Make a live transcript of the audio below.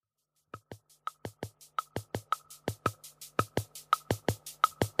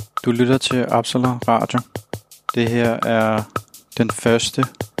Du lytter til Absalon Radio. Det her er den første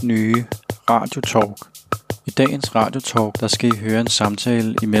nye radiotalk. I dagens radiotalk, der skal I høre en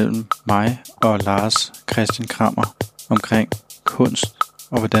samtale imellem mig og Lars Christian Kræmmer omkring kunst,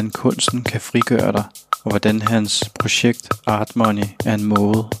 og hvordan kunsten kan frigøre dig, og hvordan hans projekt Artmoney er en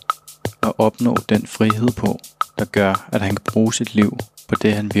måde at opnå den frihed på, der gør, at han kan bruge sit liv på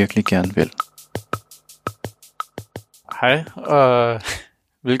det, han virkelig gerne vil. Hej og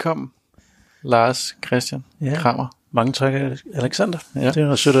velkommen, Lars Christian Kræmmer. Mange tak, Alexander. Ja. Det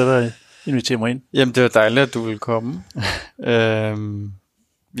var sødt af dig at invitere mig ind. Jamen, det var dejligt, at du ville komme.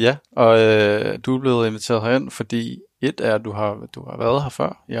 Du er blevet inviteret herind, fordi du har været her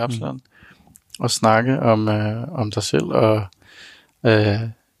før i Absalon og snakke om dig selv og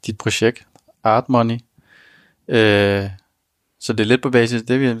dit projekt Artmoney. Så det er lidt på basis af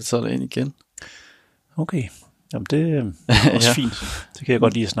det, vi har inviteret dig ind igen. Okay. Jamen, det er også fint. Det kan jeg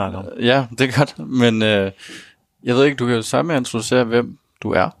godt lide at snakke om. Ja, det er godt. Men jeg ved ikke, du kan jo sammen introducere, hvem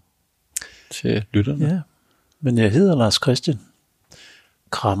du er til lytterne. Ja, men jeg hedder Lars Christian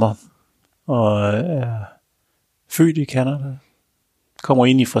Kræmmer og er født i Canada. Kommer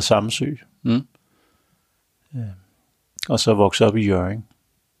egentlig fra Samsø. Og så vokset op i Hjørring.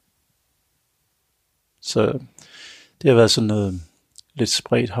 Så det har været sådan noget lidt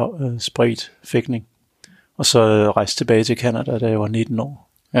spredt fægtning. Og så rejste tilbage til Canada, da jeg var 19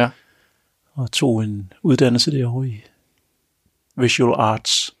 år. Ja. Og tog en uddannelse derovre i Visual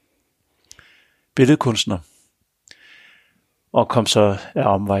Arts. Billedkunstner. Og kom så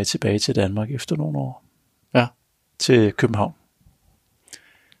af omvej tilbage til Danmark efter nogle år. Ja. Til København.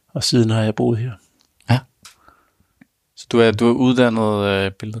 Og siden har jeg boet her. Ja. Så du er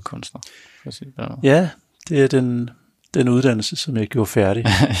uddannet billedkunstner? Ja, det er den uddannelse, som jeg gjorde færdig.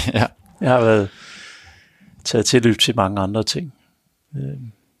 Ja. Jeg har taget tilløb til mange andre ting.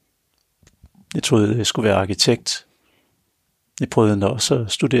 Jeg troede, jeg skulle være arkitekt. Jeg prøvede endda også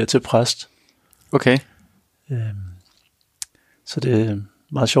at studere til præst. Okay. Så det er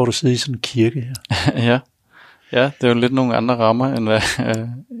meget sjovt at sidde i sådan en kirke her. Ja, det er jo lidt nogle andre rammer, end hvad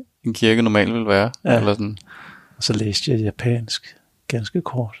en kirke normalt vil være. Ja. Eller sådan. Og så læste jeg japansk ganske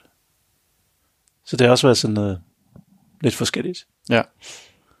kort. Så det har også været sådan noget lidt forskelligt. Ja.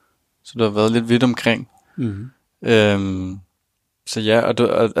 Så du har været lidt vidt omkring. Mm-hmm. Så ja,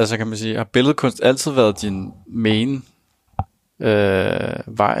 og altså kan man sige, har billedkunst altid været din main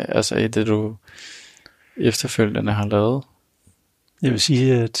vej, altså i det du efterfølgende har lavet? Jeg vil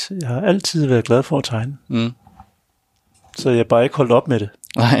sige, at jeg har altid været glad for at tegne. Så jeg bare ikke holdt op med det.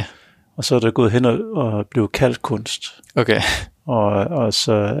 Nej. Og så er det gået hen og blevet kaldt kunst. Okay. Og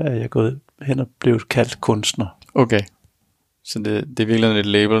så er jeg gået hen og blevet kaldt kunstner. Okay. Så det er virkelig et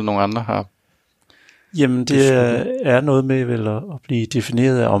label, nogle andre har? Jamen, det er noget med vel at blive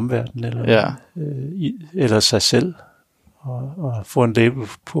defineret af omverdenen, eller sig selv, og få en label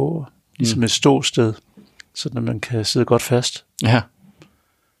på, ligesom et ståsted, så at man kan sidde godt fast. Ja.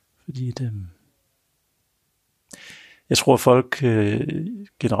 Fordi jeg tror, folk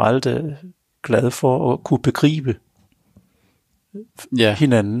generelt er glade for at kunne begribe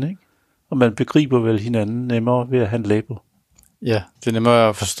hinanden, ikke? Og man begriber vel hinanden nemmere ved at have en label. Ja, det er nemmere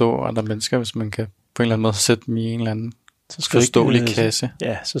at forstå andre mennesker, hvis man kan på en eller anden måde sætte dem i en eller anden forståelig kasse.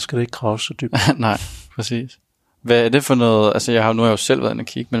 Ja, så skal det ikke grave så dybt. Nej, præcis. Hvad er det for noget, altså nu har jeg jo selv været inde og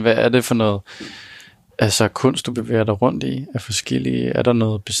kigge, men hvad er det for noget, altså kunst du bevæger dig rundt i, af forskellige, er der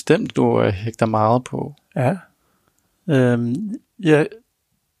noget bestemt, du hægter meget på? Ja, jeg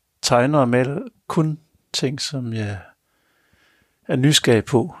tegner og maler kun ting, som jeg er nysgerrig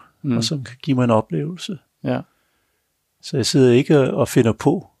på, og som kan give mig en oplevelse. Ja. Så jeg sidder ikke og finder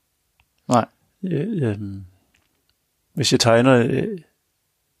på. Nej. Hvis jeg tegner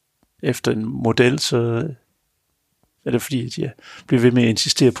efter en model, så er det fordi, at jeg bliver ved med at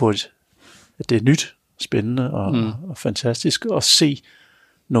insistere på, at det er nyt, spændende og fantastisk at se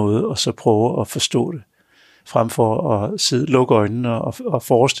noget, og så prøve at forstå det, frem for at sidde, lukke øjnene og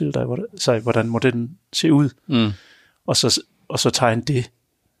forestille dig, hvordan modellen ser ud, og så tegne det.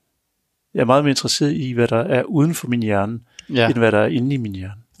 Jeg er meget mere interesseret i, hvad der er uden for min hjerne, end hvad der er inde i min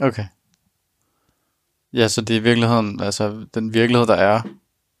hjerne. Okay. Ja, så det er i virkeligheden, altså den virkelighed, der er,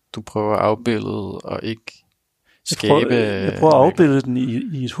 du prøver at afbillede og ikke skabe. Jeg prøver at afbillede den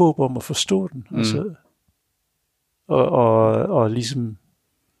i et håb om at forstå den, altså, og ligesom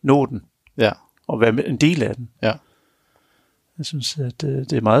nå den, og være en del af den. Ja. Jeg synes, at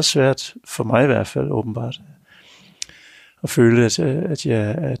det er meget svært, for mig i hvert fald åbenbart, at føle, at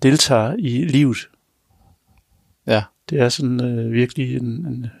jeg deltager i livet. Ja. Det er sådan virkelig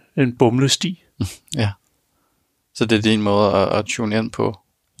en bumlesti. Ja. Så det er din måde at tune ind på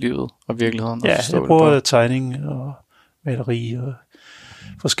livet og virkeligheden. Ja, og forstå jeg bruger tegning og maleri og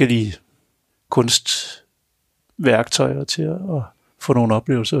forskellige kunstværktøjer til at få nogle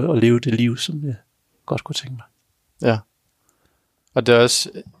oplevelser og leve det liv, som jeg godt kunne tænke mig. Ja. Og det er også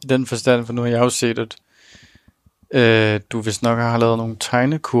i den forstand, for nu har jeg jo set, at du vist nok har lavet nogle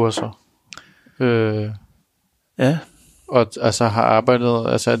tegnekurser. Ja. Og altså har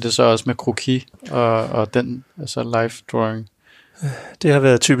arbejdet, altså er det så også med kroki og den, altså life drawing? Det har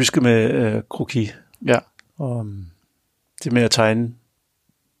været typisk med kroki. Ja. Og det med at tegne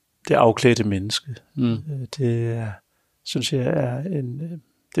det afklædte menneske. Det synes jeg er det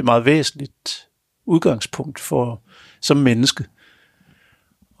er meget væsentligt udgangspunkt for som menneske.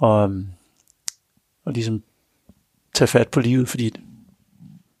 Og ligesom tage fat på livet, fordi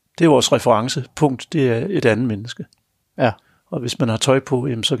det er vores referencepunkt, det er et andet menneske. Ja. Og hvis man har tøj på,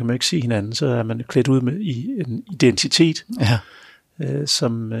 jamen, så kan man ikke se hinanden, så er man klædt ud med i en identitet,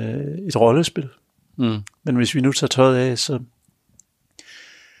 som et rollespil. Men hvis vi nu tager tøjet af,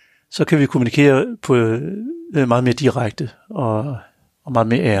 så kan vi kommunikere på meget mere direkte og meget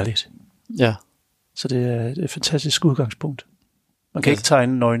mere ærligt. Ja. Så det er et fantastisk udgangspunkt. Man kan ikke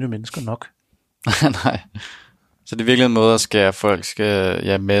tegne nøgne mennesker nok. Nej. Så det er virkelig en måde at skære folks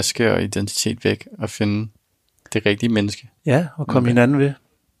maske og identitet væk og finde det rigtige menneske. Ja, og komme hinanden ved.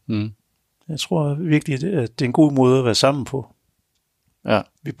 Jeg tror virkelig, at det er en god måde at være sammen på. Ja.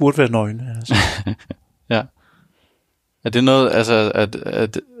 Vi burde være nøgne. Altså. Ja. Er det noget, altså, er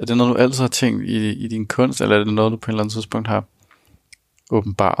det noget, du altid har tænkt i din kunst, eller er det noget, du på et eller andet tidspunkt har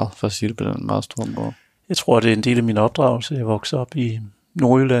åbenbaret, for at sige det på den meget store måde? Jeg tror, det er en del af min opdragelse. Jeg voksede op i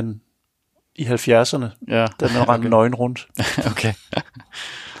Nordjylland i 70'erne, da man rendte nøgen rundt. Okay.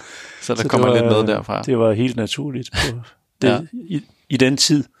 Så der kommer lidt med derfra. Det var helt naturligt på det, i den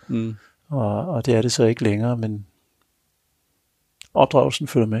tid. Og det er det så ikke længere, men opdragelsen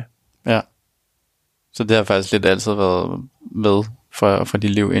følger med. Ja. Så det har faktisk lidt altid været med for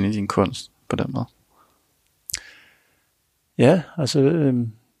dit liv ind i din kunst på den måde? Ja, altså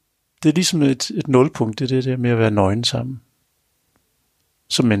det er ligesom et nulpunkt, det der med at være nøgen sammen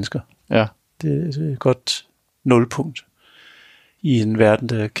som mennesker. Ja. Det er et godt nulpunkt i en verden,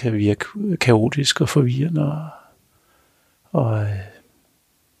 der kan virke kaotisk og forvirrende og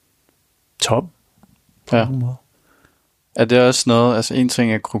tom på nogen måde. Er det også noget, altså en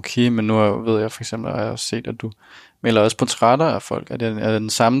ting er kroki, men nu ved jeg for eksempel, at jeg har set, at du maler også portrætter af folk. Er det den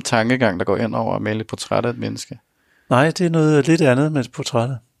samme tankegang, der går ind over at male et portræt af et menneske? Nej, det er noget lidt andet med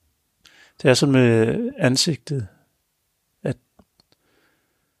portrætter. Det er sådan med ansigtet, at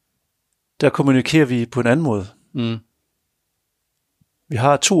der kommunikerer vi på en anden måde. Vi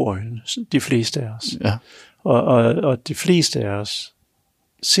har 2 øjne, de fleste af os. Ja. Og de fleste af os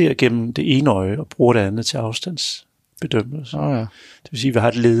ser gennem det ene øje og bruger det andet til afstandsbedømmelse. Det vil sige, at vi har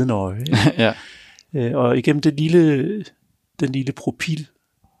et ledende øje. Ja. Og igennem den lille propil,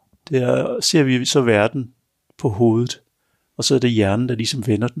 der ser vi så verden på hovedet, og så er det hjernen, der ligesom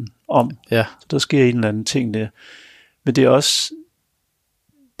vender den om. Ja. Så der sker en eller anden ting der. Men det er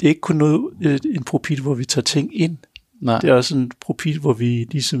ikke kun en propil, hvor vi tager ting ind. Nej. Det er også en propil, hvor vi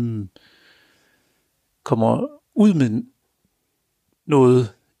ligesom kommer ud med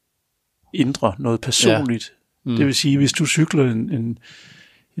noget indre, noget personligt. Ja. Det vil sige, hvis du cykler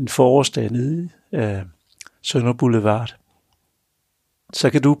en forårsdag nede af Sønder Boulevard, så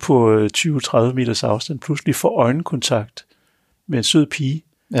kan du på 20-30 meters afstand pludselig få øjenkontakt med en sød pige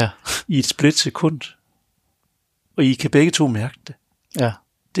i et splitsekund. Og I kan begge to mærke det. Ja.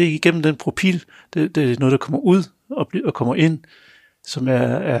 Det er igennem den profil, det er noget, der kommer ud og kommer ind, som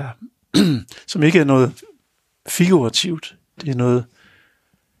som ikke er noget figurativt. Det er noget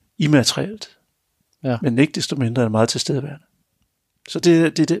immaterielt. Ja. Men ikke desto mindre er det meget tilstedeværende. Så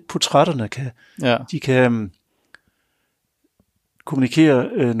det portrætterne kan. Ja. De kan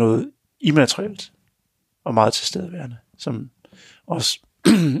kommunikere noget immaterielt og meget tilstedeværende, som også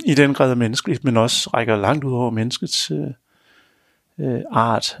i den grad er menneskeligt, men også rækker langt ud over menneskets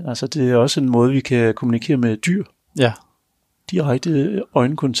art. Altså det er også en måde, vi kan kommunikere med dyr. Ja. Direkte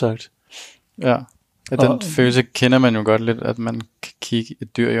øjenkontakt. Ja. Den følelse kender man jo godt lidt, at man kan kigge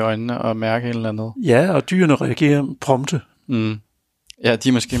et dyr i øjnene og mærke et eller andet. Ja, og dyrene reagerer prompte. Ja, de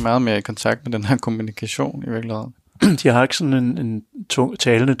er måske meget mere i kontakt med den her kommunikation i virkeligheden. De har ikke sådan en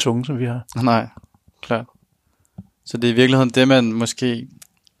talende tunge, som vi har. Nej, klart. Så det er i virkeligheden det, man måske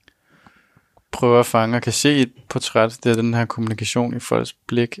prøver at fange og kan se i et portræt, det er den her kommunikation i folks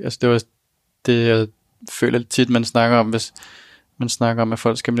blik. Altså det var det, jeg føler tit, man snakker om, hvis man snakker om, at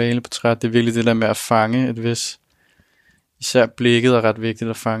folk skal male et portræt. Det er virkelig det der med at fange et vis. Især blikket er ret vigtigt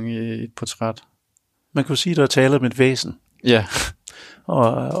at fange i et portræt. Man kan jo sige, at der er tale om et væsen. Ja.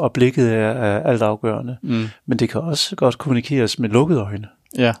 og blikket er altafgørende. Men det kan også godt kommunikeres med lukkede øjne.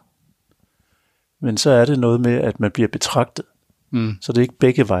 Ja. Men så er det noget med, at man bliver betragtet. Så det er ikke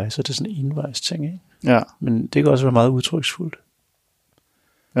begge veje, så det er sådan en envejs ting, ikke? Ja. Men det kan også være meget udtryksfuldt.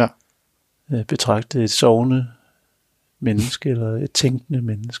 Ja. Betragte et sovende menneske, eller et tænkende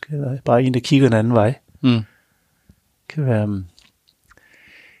menneske, eller bare en, der kigger en anden vej. Kan være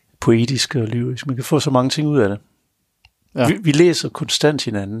poetisk og lyrisk. Man kan få så mange ting ud af det. Ja. Vi læser konstant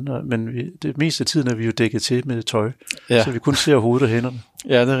hinanden, men det meste af tiden er vi jo dækket til med tøj, så vi kun ser hovedet og hænderne.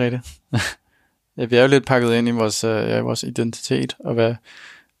 Ja, det er rigtigt. Ja, vi er jo lidt pakket ind i vores identitet, og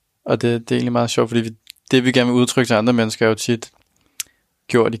det er egentlig meget sjovt, fordi det vi gerne vil udtrykke til andre mennesker er jo tit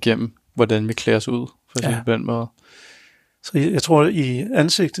gjort igennem, hvordan vi klæder os ud, for eksempel på den måde. Så jeg tror, i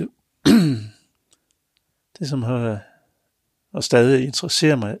ansigtet, det som har og stadig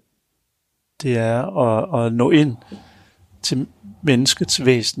interesserer mig, det er at nå ind til menneskets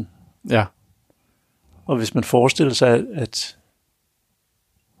væsen. Ja. Og hvis man forestiller sig,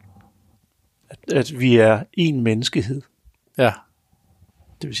 at vi er en menneskehed, ja,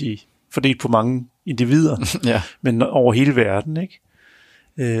 det vil sige fordelt på mange individer, ja, men over hele verden, ikke?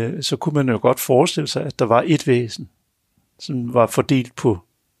 Så kunne man jo godt forestille sig, at der var et væsen, som var fordelt på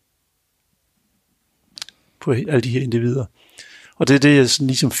alle de her individer. Og det er det, jeg sådan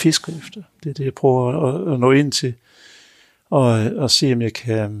ligesom fisker efter. Det er det, jeg prøver at nå ind til, og se, om jeg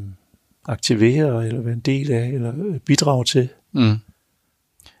kan aktivere, eller være en del af, eller bidrage til.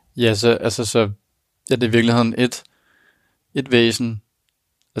 Ja, så er det i virkeligheden et væsen,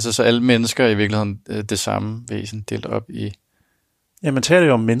 altså så alle mennesker er i virkeligheden det samme væsen, delt op i... Ja, man taler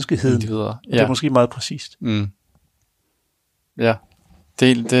jo om menneskeheden, individer. Og det er måske meget præcist. Ja,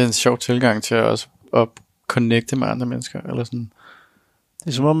 det er en sjov tilgang til også at connecte med andre mennesker, eller sådan. Det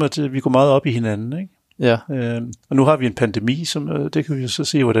er som om, at vi går meget op i hinanden, ikke? Ja. Og nu har vi en pandemi, som det kan vi jo så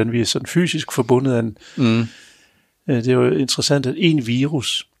se, hvordan vi er sådan fysisk forbundet af det er jo interessant, at en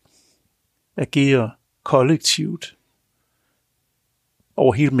virus agerer kollektivt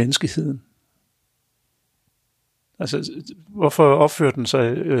over hele menneskeheden. Altså, hvorfor opfører den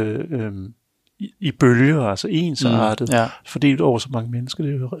sig i bølger, altså ensartet, fordelt over så mange mennesker?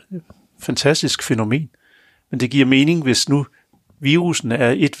 Det er jo et fantastisk fænomen. Men det giver mening, hvis nu virusen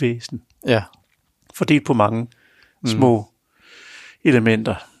er et væsen, fordelt på mange små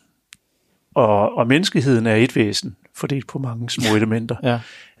elementer, og menneskeheden er et væsen, fordelt på mange små elementer,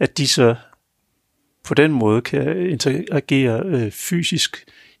 at de så på den måde kan interagere fysisk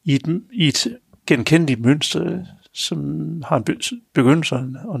i et genkendeligt mønster, som har en begyndelse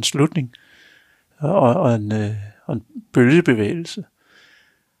og en slutning, og en bølgebevægelse.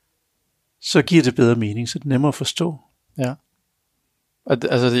 Så giver det bedre mening, så det er nemmere at forstå. Ja. Og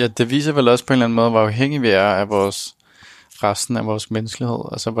det viser vel også på en eller anden måde, hvor afhængige vi er af resten af vores menneskelighed.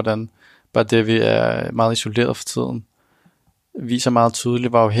 Altså hvordan bare det, vi er meget isoleret for tiden, viser meget tydeligt,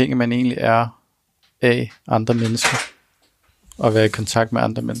 hvor afhængig man egentlig er af andre mennesker, og være i kontakt med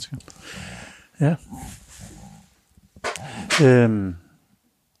andre mennesker. Ja.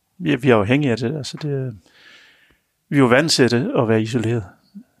 Vi er afhængige af det. Altså vi er jo vant til det at være isoleret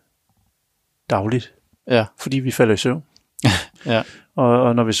dagligt, fordi vi falder i søvn. Ja.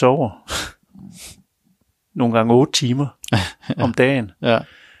 Og når vi sover nogle gange 8 timer om dagen,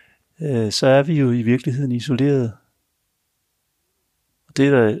 så er vi jo i virkeligheden isoleret. Og det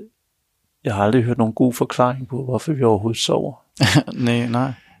er der, jeg har aldrig hørt nogen god forklaring på, hvorfor vi overhovedet sover.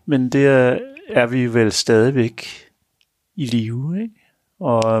 Nej. Men det er vi vel stadigvæk i live, ikke?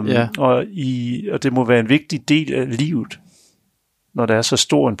 Og det må være en vigtig del af livet, når der er så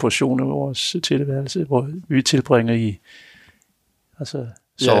stor en portion af vores tilværelse, hvor vi tilbringer i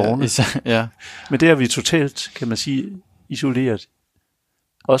sovende. Ja. Men det er vi totalt, kan man sige, isoleret.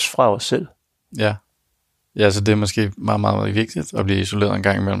 Også fra os selv. Ja. Ja, så det er måske meget, meget, meget vigtigt at blive isoleret en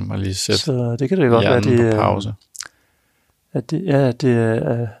gang imellem og lige sætte så det kan det godt være, at det på pause.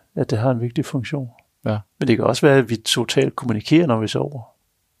 At det har en vigtig funktion. Ja. Men det kan også være, at vi totalt kommunikerer, når vi sover.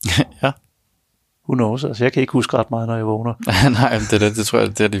 Ja. Who knows? Altså, jeg kan ikke huske ret meget, når jeg vågner. Nej, det tror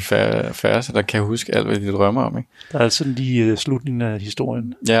jeg, det er de færreste, der kan huske alt, hvad de drømmer om, ikke? Der er altså lige slutningen af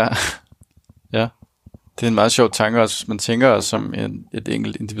historien. Ja. Det er en meget sjov tanke også, hvis man tænker os som et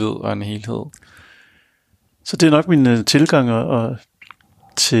enkelt individ og en helhed. Så det er nok min tilgang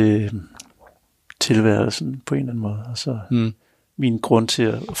til tilværelsen på en eller anden måde. Altså min grund til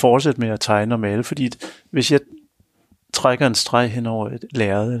at fortsætte med at tegne og male, fordi hvis jeg trækker en streg hen over et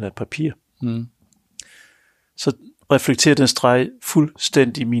lærred eller et papir, så reflekterer den streg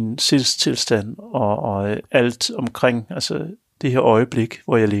fuldstændig min sindstilstand og alt omkring, altså det her øjeblik,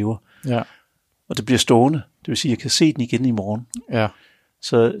 hvor jeg lever. Ja. Og det bliver stående. Det vil sige, at jeg kan se den igen i morgen. Ja.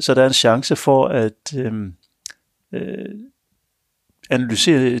 Så der er en chance for at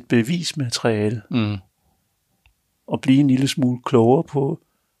analysere et bevismateriale, og blive en lille smule klogere på,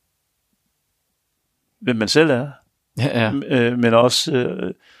 hvem man selv er, men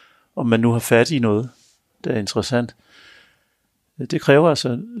også om man nu har fat i noget, der er interessant. Det kræver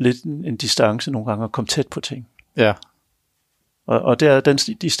altså lidt en distance nogle gange at komme tæt på ting. Ja. Og det er den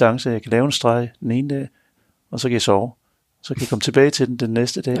distance, jeg kan lave en streg den ene dag, og så kan jeg sove. Så kan jeg komme tilbage til den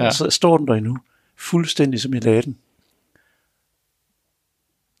næste dag, og så står den der endnu, fuldstændig som jeg lagde den.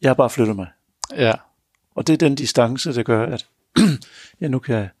 Jeg har bare flyttet mig. Ja. Og det er den distance, der gør, at jeg nu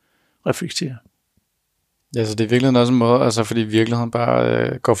kan reflektere. Ja, så det er virkelig også en måde, altså fordi virkeligheden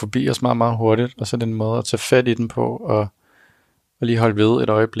bare går forbi os meget, meget hurtigt, og så er det en måde at tage fat i den på, og lige holde ved et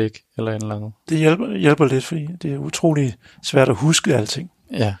øjeblik, eller en eller andet. Det hjælper lidt, fordi det er utrolig svært at huske alting.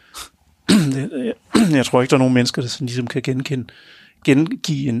 Ja. Jeg tror ikke, der er nogen mennesker, der sådan ligesom kan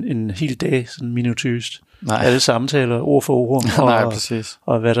gengive en hel dag, sådan minutøst. Nej. Alle samtaler, ord for ord. Nej, præcis.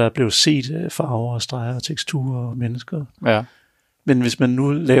 Og hvad der er blevet set af farver og streger og teksturer og mennesker. Ja. Men hvis man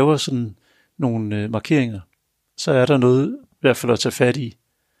nu laver sådan nogle markeringer, så er der noget i hvert fald at tage fat i.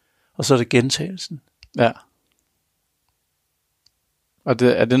 Og så er det gentagelsen. Ja. Og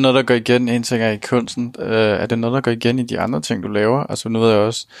er det noget, der går igen, en ting er i kunsten, er det noget, der går igen i de andre ting, du laver? Altså nu ved jeg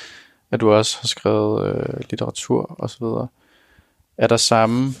også, at du også har skrevet litteratur og så videre. Er der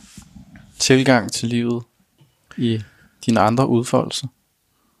samme tilgang til livet i dine andre udfoldelser?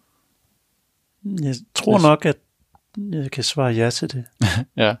 Jeg tror nok, at jeg kan svare ja til det.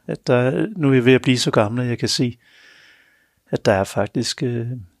 Ja. At nu er jeg ved at blive så gammel, at jeg kan se, at der er faktisk...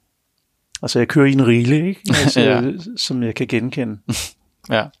 altså jeg kører i en rille, ikke? Altså, som jeg kan genkende.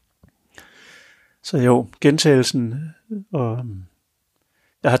 Ja. Så jo, gentagelsen, og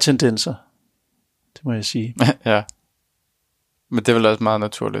jeg har tendenser, det må jeg sige. Ja. Men det er vel også meget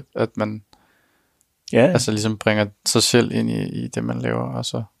naturligt, at man altså ligesom bringer sig selv ind i det, man laver, og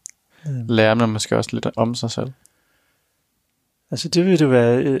så lærer man måske også lidt om sig selv. Altså det vil det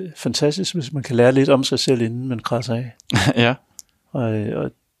være fantastisk, hvis man kan lære lidt om sig selv, inden man krasser af. Ja. Og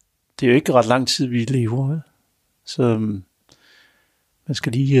det er jo ikke ret lang tid, vi lever, så man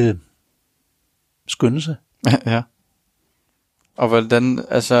skal lige skynde sig. Ja. Og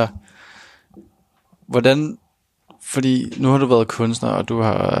hvordan, fordi nu har du været kunstner, og du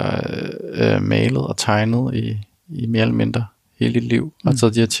har malet og tegnet i mere eller mindre hele dit liv, og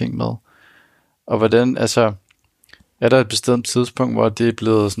taget de her ting med. Og hvordan, altså, er der et bestemt tidspunkt, hvor det er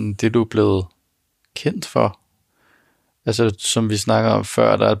blevet sådan, det du er blevet kendt for? Altså, som vi snakker om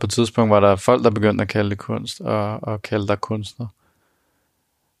før, der er på et tidspunkt, hvor der er folk, der begynder at kalde det kunst, og kalde dig kunstner.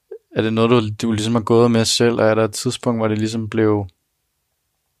 Er det noget, du ligesom har gået med selv, og er der et tidspunkt, hvor det ligesom blev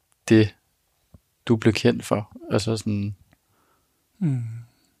det, du blev kendt for? Altså sådan...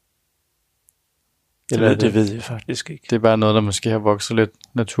 Eller det ved jeg faktisk ikke. Det er bare noget, der måske har vokset lidt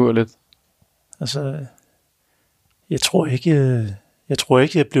naturligt. Altså, jeg tror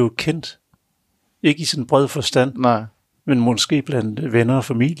ikke, jeg blev kendt. Ikke i sådan en bred forstand. Nej. Men måske blandt venner og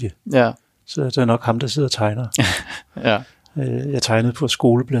familie. Ja. Så det er nok ham, der sidder og tegner. Ja. Jeg tegnede på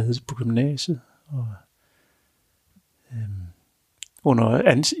skolebladet på gymnasiet. Og,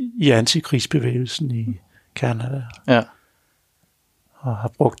 i antikrigsbevægelsen i Canada. Ja. Og har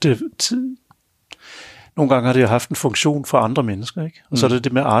brugt det tid. Nogle gange har det haft en funktion for andre mennesker, ikke? Og så er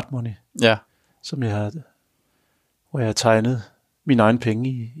det med Artmoney. Ja. Hvor jeg har tegnet mine egne penge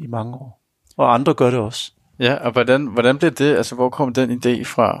i mange år. Og andre gør det også. Ja, og hvordan blev det? Altså, hvor kom den idé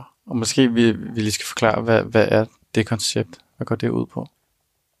fra? Og måske vi lige skal forklare, hvad er det koncept? Hvad går det ud på?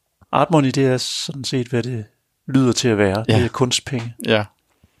 Artmoney, det er sådan set, hvad det lyder til at være. Ja. Det er kunstpenge. Ja.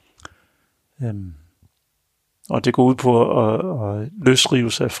 Og det går ud på at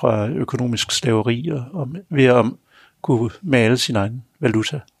løsrive sig fra økonomisk slaveri og ved at kunne male sin egen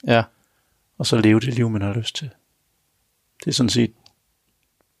valuta. Ja. Og så leve det liv, man har lyst til. Det er sådan set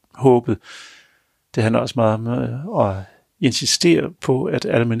håbet. Det handler også meget om at insistere på, at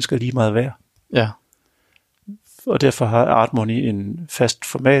alle mennesker er lige meget værd. Ja. Og derfor har Artmoney en fast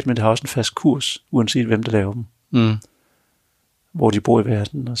format, men det har også en fast kurs, uanset hvem der laver dem. Hvor de bor i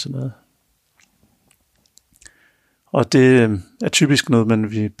verden og sådan noget. Og det er typisk noget,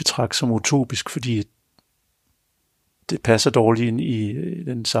 man vil betragte som utopisk, fordi det passer dårligt ind i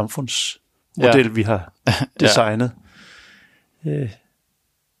den samfundsmodel, vi har designet.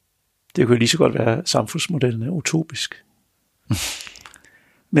 Det kunne lige så godt være, at samfundsmodellen er utopisk.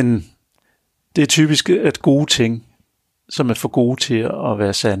 Men det er typisk, at gode ting, som er for gode til at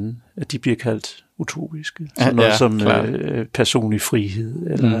være sande, at de bliver kaldt utopiske. Sådan noget som personlig frihed,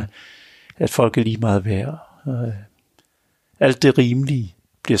 eller at folk er lige meget værd. Alt det rimelige,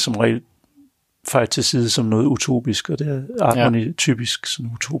 bliver som regel fejret til side som noget utopisk, og det er Artmoney typisk sådan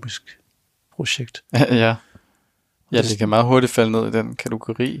et utopisk projekt. Ja, det kan meget hurtigt falde ned i den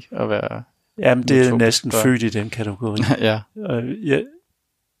kategori at være... Jamen, det er næsten født i den kategori. Ja.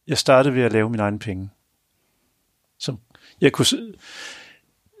 Jeg startede ved at lave mine egne penge. Som jeg kunne...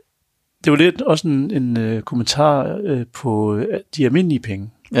 Det var lidt også en kommentar på de almindelige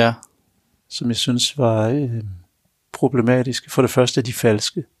penge, som jeg synes var problematiske. For det første er de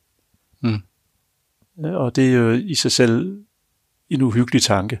falske. Og det er jo i sig selv en uhyggelig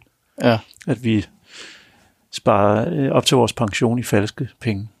tanke, at vi sparer op til vores pension i falske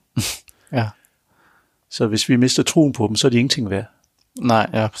penge. Ja. Så hvis vi mister troen på dem, så er de ingenting værd. Nej,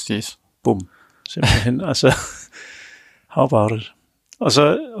 ja, præcis. Bum. Simpelthen. Altså, how about it? Og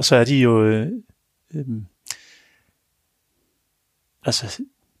så er de jo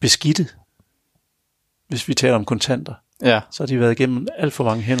beskidte, hvis vi taler om kontanter. Ja. Så har de været igennem alt for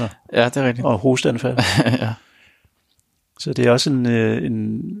mange hænder. Ja, det er rigtigt. Og hosteanfald. Ja. Så det er også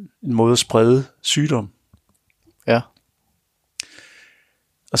en måde at sprede sygdom. Ja.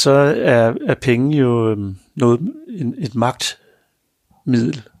 Og så er penge jo et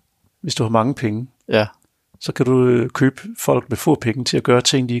magtmiddel. Hvis du har mange penge, så kan du købe folk med få penge til at gøre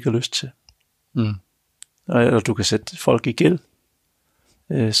ting, de ikke har lyst til. Eller du kan sætte folk i gæld,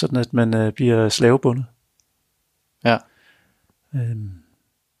 sådan at man bliver slavebundet. Ja.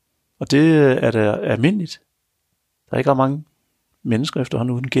 Og det er da almindeligt. Der er ikke ret mange mennesker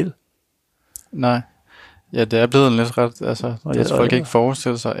efterhånden uden gæld. Nej. Ja, det er blevet lidt ret, altså, det folk kan ikke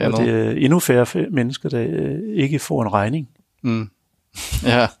forestille sig andet. Og det er endnu færre mennesker, der ikke får en regning.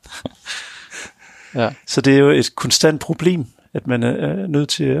 Ja. Ja. Så det er jo et konstant problem, at man er nødt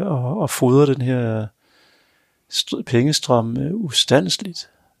til at fodre den her pengestrøm ustandsligt.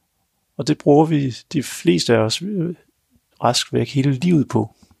 Og det bruger vi de fleste af os rask væk hele livet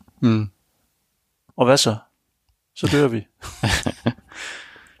på. Og hvad så? Så dør vi.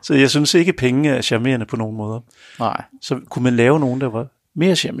 Så jeg synes ikke, penge er charmerende på nogen måder. Nej. Så kunne man lave nogen, der var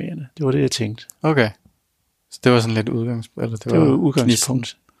mere charmerende. Det var det, jeg tænkte. Okay. Så det var sådan lidt udgangspunkt? Det var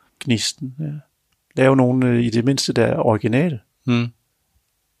udgangspunkt. Gnisten, ja. Lave nogen i det mindste, der er originale.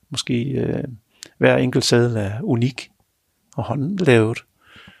 Måske hver enkelt seddel er unik og håndlavet.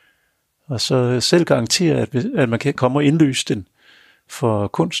 Og så selv garantere, at man kan komme og indløse den for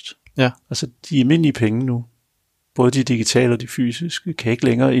kunst. Ja. Altså de almindelige penge nu, både de digitale og de fysiske, kan ikke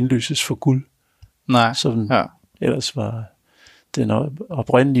længere indløses for guld. Nej. Som ellers var den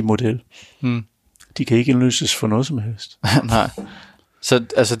oprindelige model. De kan ikke indløses for noget som helst. Nej. Så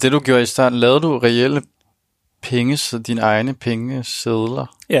altså det du gjorde i starten, lavede du reelle penge, så dine egne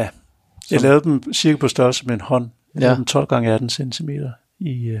pengesedler? Ja. Jeg lavede dem cirka på størrelse med en hånd. Jeg lavede dem 12 gange 18 cm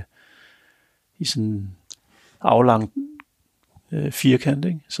i sådan aflang firkant,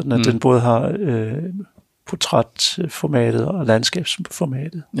 ikke? Sådan at den både har portrætformatet og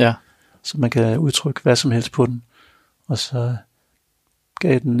landskabsformatet. Ja. Så man kan udtrykke hvad som helst på den. Og så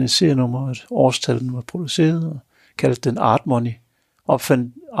gav den et serienummer, et årstal, den var produceret, og kaldte den Artmoney.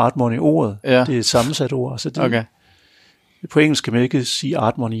 Opfandt Artmoney-ordet. Ja. Det er et sammensat ord. Så det, på engelsk kan man ikke sige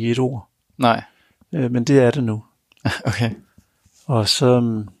Artmoney i et ord. Nej. Men det er det nu. Okay. Og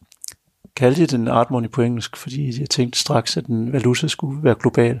så kaldte jeg den Artmoney på engelsk, fordi jeg tænkte straks, at den valuta skulle være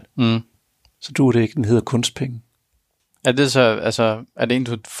global. Så duer det ikke, den hedder kunstpenge. Er det så, altså, er det en,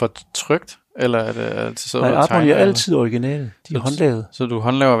 du får trykt? Eller er det altid så? Nej, Artmoney er altid originale. De er håndlavet. Så du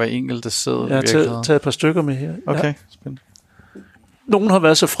håndlaver hver enkelte sæde? Jeg har taget et par stykker med her. Okay, spændende. Nogen har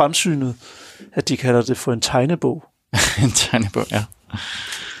været så fremsynet, at de kalder det for en tegnebog. En tegnebog, ja.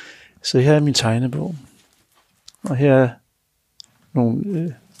 Så her er min tegnebog. Og her er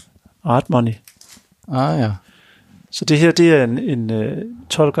nogle Artmoney. Ja. Så det her, det er en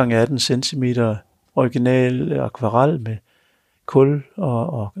 12 gange 18 cm original akvarel med kul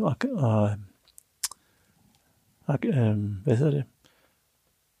og hvad hedder det?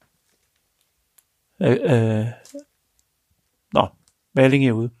 Maling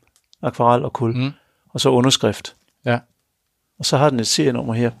herude. Akvarel og kul. Og så underskrift. Ja. Og så har den et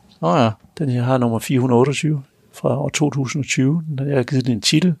serienummer her. Ja. Den her har nummer 428 fra år 2020. Jeg har givet den en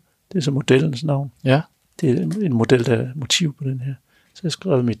titel. Det er så modellens navn. Ja. Det er en model, der er motiv på den her. Så jeg har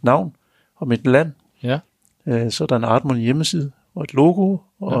skrevet mit navn og mit land. Ja. Så er der en Artmoney hjemmeside og et logo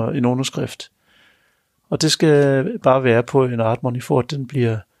og en underskrift. Og det skal bare være på en Artmoney, for at den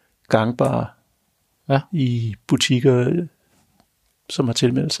bliver gangbar i butikker, som har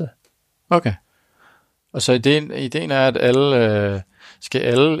tilmeldt sig. Okay. Og så ideen er, at alle skal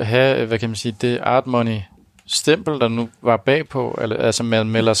alle have, hvad kan man sige, det Artmoney stempel, der nu var bagpå? Eller, altså man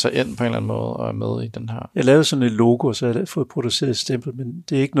melder sig ind på en eller anden måde og er med i den her? Jeg lavede sådan et logo, så jeg har fået produceret et stempel, men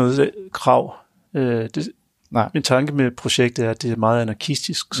det er ikke noget krav. Min tanke med projektet er, at det er meget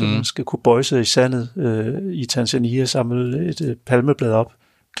anarkistisk, så man skal kunne bøje sig i sandet i Tanzania, samle et palmeblad op,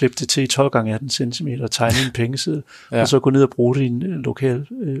 klippe det til 12 gange 18 cm og tegne en pengeseddel, og så gå ned og bruge det i en lokal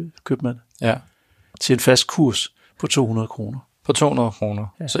købmand til en fast kurs på 200 kroner. På 200 kroner?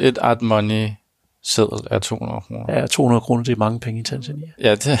 Ja. Så et Artmoney seddel er 200 kroner? Ja, 200 kroner, det er mange penge i Tanzania.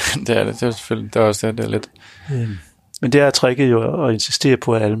 Ja, det er det. Det er selvfølgelig, det er også det er lidt. Men det er tricket jo at insistere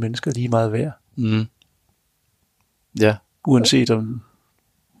på, at alle mennesker er lige meget værd. Ja. Uanset om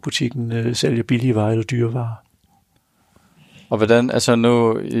butikken sælger billige varer eller dyre varer. Og hvordan, altså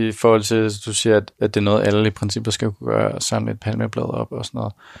nu i forhold til, at du siger, at det er noget, alle i princippet skal kunne gøre, og samle et palmeblad op og sådan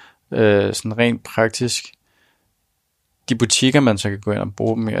noget. Sådan rent praktisk, de butikker, man så kan gå ind og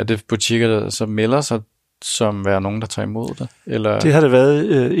bruge dem i, er det butikker, der så melder sig som være nogen, der tager imod det? Eller? Det har det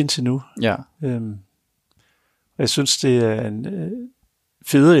været indtil nu. Ja. Jeg synes, det er en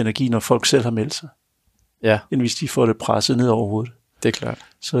federe energi, når folk selv har meldt sig. Ja. End hvis de får det presset ned over hovedet. Det er klart.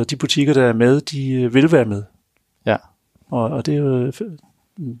 Så de butikker, der er med, de vil være med. Ja. Og det er jo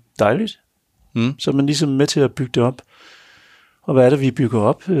dejligt. Så er man ligesom med til at bygge det op. Og hvad er det, vi bygger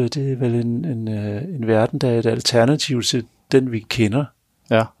op? Det er vel en verden, der er et alternativ til den, vi kender.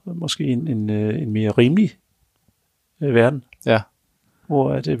 Ja. Måske en mere rimelig verden. Ja.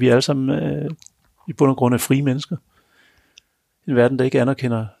 Hvor at vi alle sammen i bund og grund er frie mennesker. En verden, der ikke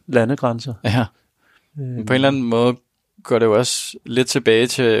anerkender landegrænser. Ja. Men på en eller anden måde går det jo også lidt tilbage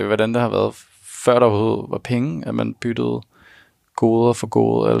til, hvordan det har været før der overhovedet var penge, at man byttede goder for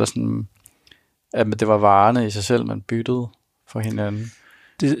gode, eller sådan, at det var varerne i sig selv, man byttede for hinanden.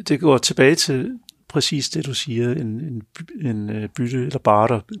 Det går tilbage til præcis det, du siger, en bytte,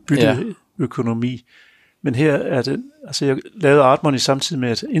 eller bytteøkonomi. Men her er det, altså jeg lavede Artmoney samtidig med,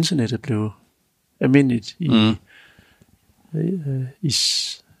 at internettet blev almindeligt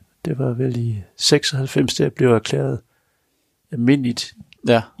det var vel i 96, der blev erklæret almindeligt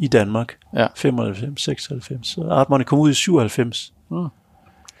i Danmark. 95, 96. Så Artmoney kom ud i 97.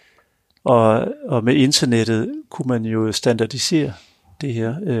 Og med internettet kunne man jo standardisere det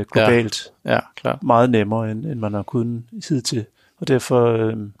her globalt. Ja, klart. Meget nemmere, end man har kunnet hidtil. Og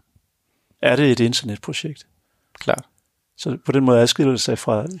derfor er det et internetprojekt. Klart. Så på den måde adskiller det sig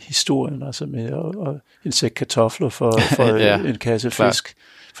fra historien, altså med en sæk kartofler for en kasse fisk.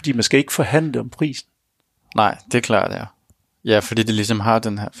 Fordi man skal ikke forhandle om prisen. Nej, det er klart, ja. Ja, fordi det ligesom har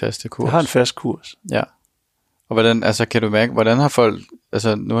den her faste kurs. Det har en fast kurs. Ja. Og hvordan, altså kan du mærke, hvordan har folk,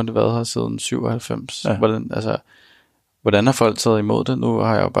 altså nu har det været her siden 97, hvordan har folk taget imod det? Nu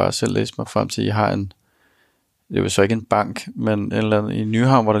har jeg jo bare selv læst mig frem til, at I har det er jo så ikke en bank, men en eller anden i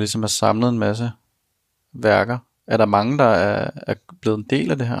Nyhavn, hvor der ligesom er samlet en masse værker. Er der mange, der er blevet en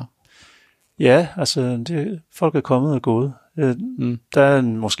del af det her? Ja, altså folk er kommet og gået. Der er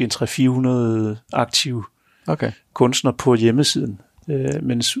måske en 300-400 aktive kunstnere på hjemmesiden.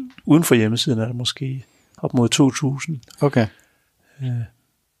 Men uden for hjemmesiden er der måske op mod 2.000. Okay.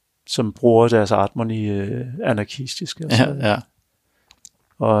 Som bruger deres Artmoney anarkistisk. Altså. Ja.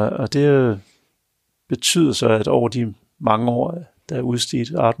 Og det betyder så, at over de mange år, der er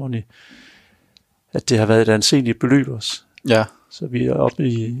udstedt Artmoney, at det har været et anseligt beløb også. Ja. Så vi er oppe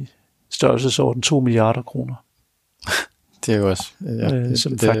i størrelsesorden 2 milliarder kroner. Det er jo også,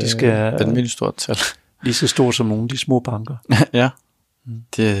 som faktisk er et vildt stort tal. Lige så stort som nogle af de små banker. Ja,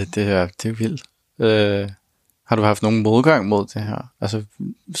 det er vildt. Har du haft nogen modgang mod det her? Altså,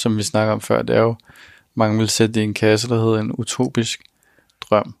 som vi snakker om før, det er jo, mange vil sætte det i en kasse, der hedder en utopisk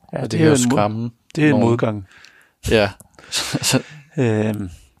drøm. Ja, det er jo skræmmende. Det er en modgang. Ja.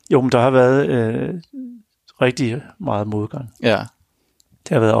 Jo, men der har været rigtig meget modgang. Ja.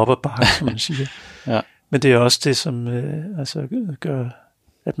 Det har været op ad bakke, som man siger. Ja. Men det er også det, som gør,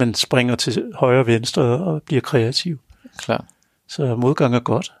 at man springer til højre og venstre og bliver kreativ. Klart. Så modgang er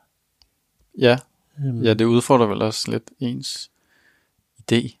godt. Ja. Ja, det udfordrer vel også lidt ens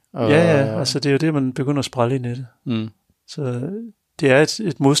idé. Altså det er jo det, man begynder at sprælle i nettet. Så det er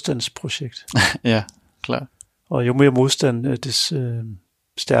et modstandsprojekt. Ja, klart. Og jo mere modstand, des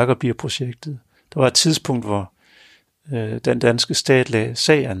stærkere bliver projektet. Der var et tidspunkt, hvor den danske stat lagde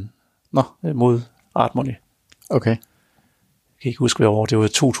sag an mod Artmoney. Okay. Jeg kan ikke huske, hvad år. Det var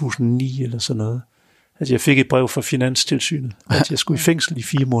 2009 eller sådan noget. At jeg fik et brev fra Finanstilsynet, at jeg skulle i fængsel i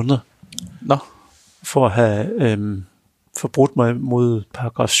 4 måneder. For at have forbrudt mig mod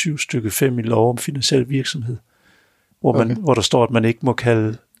paragraf 7 stykke 5 i lov om finansiel virksomhed. Hvor der står, at man ikke må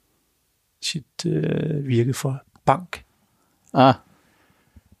kalde sit virke for bank.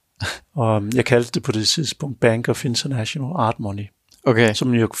 Og jeg kaldte det på det tidspunkt Bank of International Artmoney, Okay.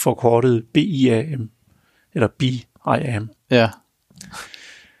 som jo forkortet BIAM, eller BIAM. Ja.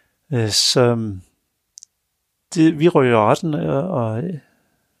 Så vi røg i retten,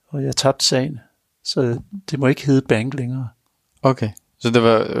 og jeg tabte sagen. Så det må ikke hedde bank længere. Okay. Så det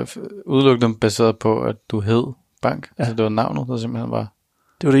var udelukkende baseret på, at du hed bank? Ja. Altså det var navnet, der simpelthen var...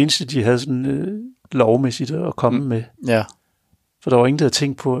 Det var det eneste, de havde sådan lovmæssigt at komme med. Ja. For der var ingen, der havde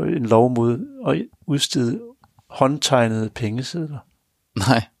tænkt på en lov mod at udstede håndtegnede pengesedler.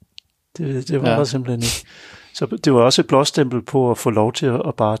 Nej. Det var der simpelthen ikke. Så det var også et blåstempel på at få lov til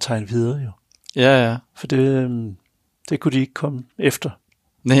at bare tegne videre, jo. Ja. For det kunne de ikke komme efter.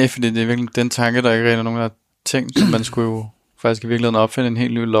 Nej, fordi det er virkelig den tanke, der ikke rigtig er nogen, der har tænkt, så man skulle jo faktisk i virkeligheden opfinde en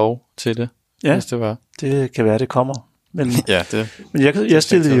helt ny lov til det, hvis det var. Det kan være, det kommer. Men, men jeg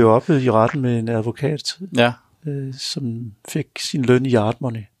stillede jo op i retten med en advokat, som fik sin løn i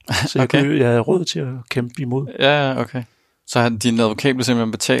Artmoney. Så jeg havde råd til at kæmpe imod. Ja, okay. Så din advokat blev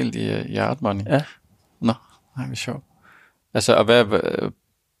simpelthen betalt i Artmoney? Ja. Nå, nej, hvor sjovt. Altså, og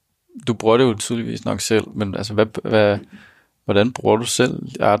du bruger det jo tydeligvis nok selv, men altså, hvordan bruger du selv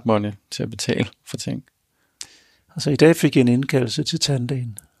Artmoney til at betale for ting? Altså, i dag fik jeg en indkaldelse til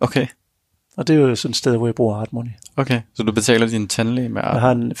tandlægen. Okay. Og det er jo sådan et sted, hvor jeg bruger Artmoney. Okay, så du betaler din tandlæge med Artmoney? Jeg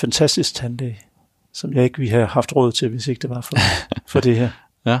har en fantastisk tandlæge, som jeg ikke ville have haft råd til, hvis ikke det var for det her.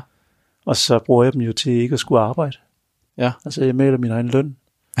 Ja. Og så bruger jeg dem jo til ikke at skulle arbejde. Ja. Altså, jeg maler min egen løn.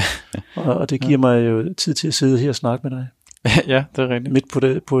 og det giver mig jo tid til at sidde her og snakke med dig. Ja, det er rigtigt.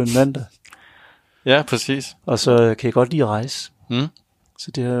 Midt på en mandag. Ja, præcis. Og så kan jeg godt lide at rejse.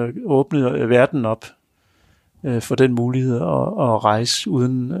 Så det har åbnet verden op for den mulighed at rejse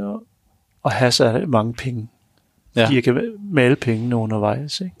uden at have så mange penge. Ja. Fordi jeg kan male pengene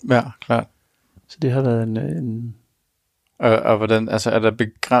undervejs. Ikke? Ja, klart. Så det har været en... Og hvordan, altså er der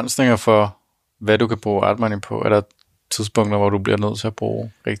begrænsninger for, hvad du kan bruge Artmoney på? Er der tidspunkter, hvor du bliver nødt til at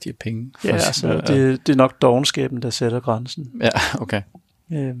bruge rigtige penge? Ja, altså det er nok dovenskaben, der sætter grænsen. Ja, okay.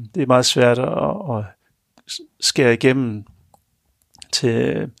 Det er meget svært at skære igennem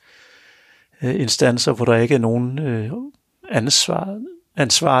til instanser, hvor der ikke er nogen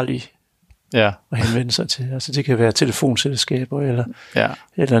ansvarlig at henvende sig til. Altså det kan være telefonselskaber,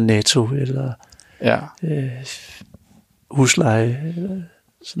 eller Netto, eller husleje, eller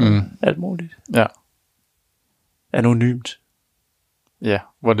sådan alt muligt. Ja. Anonymt. Ja,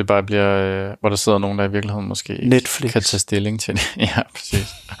 hvor det bare bliver, hvor der sidder nogen, der i virkeligheden måske ikke Netflix. kan tage stilling til det. Ja, præcis.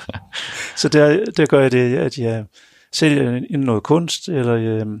 Så der gør jeg det, at jeg sælger noget kunst, eller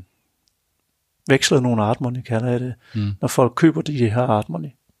jeg veksler nogle Artmoney, kalder jeg det, når folk køber de her Artmoney.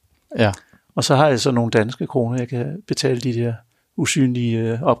 Ja. Og så har jeg så nogle danske kroner, jeg kan betale de der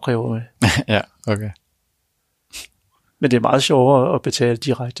usynlige opkræver med. Ja, okay. Men det er meget sjovere at betale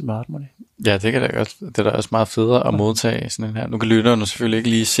direkte med Artmoney. Ja, det kan da også. Det er da også meget federe at modtage sådan en her. Nu kan lytterne selvfølgelig ikke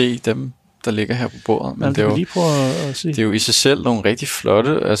lige se dem, der ligger her på bordet, men det er jo lige prøve at se. Det er jo i sig selv nogle rigtig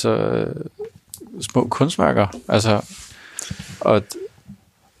flotte, altså små kunstværker. Altså, og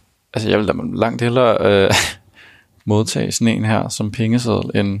altså jeg vil da langt hellere modtage sådan en her som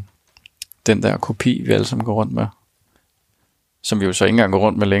pengeseddel end den der kopi, vi alle sammen går rundt med. Som vi jo så ikke engang går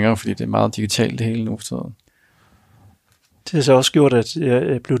rundt med længere, fordi det er meget digitalt det hele nu for tiden. Det har så også gjort, at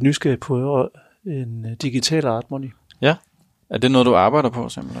jeg blev nysgerrig på en digital Artmoney. Ja. Er det noget, du arbejder på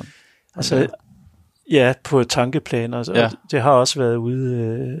simpelthen? Altså, ja, på et tankeplan. Altså, ja. Det har også været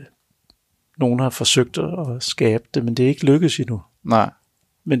ude... nogen har forsøgt at skabe det, men det er ikke lykkes endnu. Nej.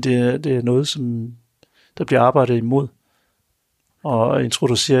 Men det er noget, som der bliver arbejdet imod. Og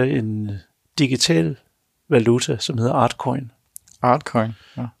introducere en digital valuta, som hedder Artcoin. Artcoin,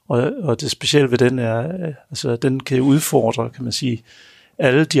 ja. Og det specielle ved den er, altså den kan udfordre, kan man sige,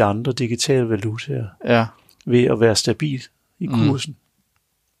 alle de andre digitale valutaer ved at være stabil i kursen.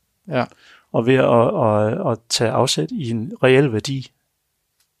 Ja. Og ved at tage afsæt i en reel værdi,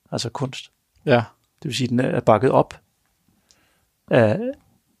 altså kunst. Ja. Det vil sige, at den er bakket op af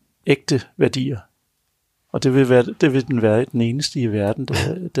ægte værdier. Og det vil den være den eneste i verden,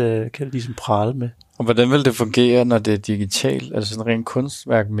 der kan ligesom prale med. Og hvordan vil det fungere, når det er digitalt, altså sådan rent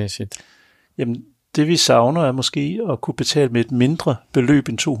kunstværkmæssigt? Jamen, det vi savner er måske at kunne betale med et mindre beløb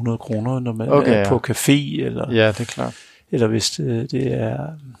end 200 kroner, når man er på café, eller, ja, det er klart. Eller hvis det er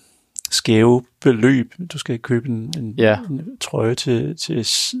skæve beløb. Du skal købe en trøje til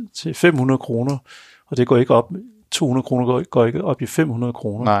 500 kroner, og det går ikke op. 200 kroner går ikke op i 500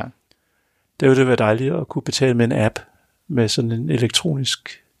 kroner. Nej. Det ville det være dejligt at kunne betale med en app, med sådan en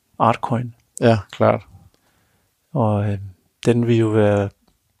elektronisk Artcoin. Ja, klart. Og den vil jo være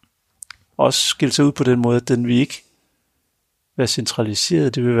også skilt sig ud på den måde, at den vil ikke være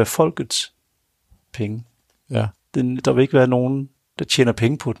centraliseret. Det vil være folkets penge. Ja. Der vil ikke være nogen, der tjener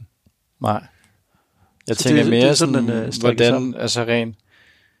penge på den. Nej. Jeg Så tænker mere det er sådan, hvordan, altså rent,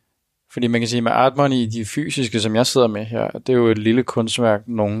 fordi man kan sige med Artmoney, de fysiske, som jeg sidder med her, det er jo et lille kunstværk,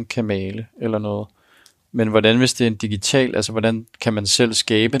 nogen kan male eller noget. Men hvordan hvis det er en digital, altså hvordan kan man selv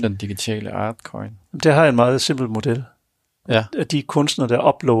skabe den digitale artcoin? Det har jeg en meget simpel model. Ja. At de kunstnere,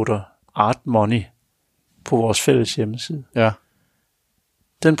 der uploader Artmoney på vores fælles hjemmeside, Ja.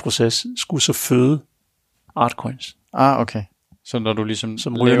 den proces skulle så føde Artcoins. Okay. Så når du ligesom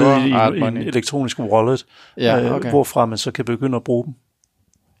som laver i en elektronisk wallet, hvorfra man så kan begynde at bruge dem.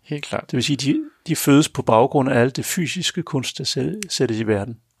 Helt klart. Det vil sige, de fødes på baggrund af alt det fysiske kunst, der sættes i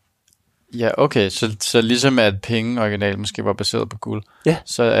verden. Ja, okay. Så ligesom at penge originalt måske var baseret på guld,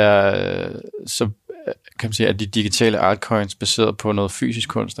 så kan man sige, at de digitale artcoins baseret på noget fysisk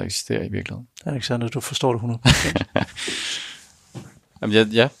kunst, der eksisterer i virkeligheden. Alexander, du forstår det 100%.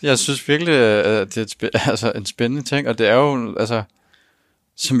 Jamen, jeg synes virkelig, at det er en spændende ting, og det er jo, altså,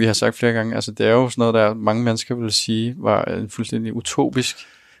 som vi har sagt flere gange, altså det er jo sådan noget, der mange mennesker vil sige, var en fuldstændig utopisk.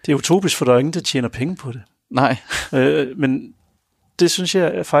 Det er utopisk, for der er ingen, der tjener penge på det. Nej. Men det synes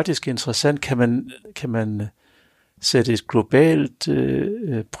jeg er faktisk interessant. Kan man sætte et globalt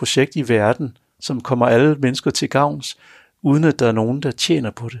projekt i verden, som kommer alle mennesker til gavns, uden at der er nogen, der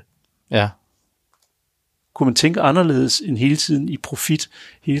tjener på det? Ja. Kunne man tænke anderledes end hele tiden i profit,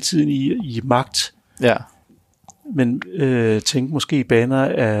 hele tiden i magt? Ja. Men tænke måske i baner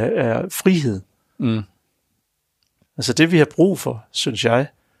af frihed. Mm. Altså det vi har brug for, synes jeg,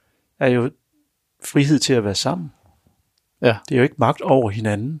 er jo frihed til at være sammen. Ja. Det er jo ikke magt over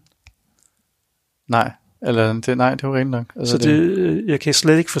hinanden. Nej, det er jo rent nok. Altså så jeg kan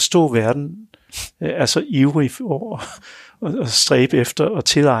slet ikke forstå, at verden er så ivrig for at stræbe efter at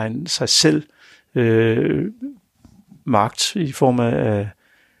tilegne sig selv magt i form af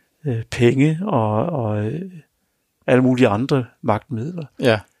penge og alle mulige andre magtmidler.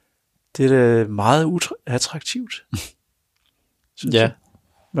 Ja. Det er da meget attraktivt. Ja.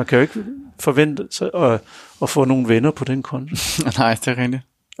 Man kan jo ikke forvente sig at få nogle venner på den konto. Nej, det er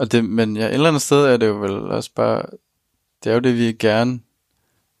rigtigt. Men et eller andet sted er det jo vel også bare, det er jo det, vi gerne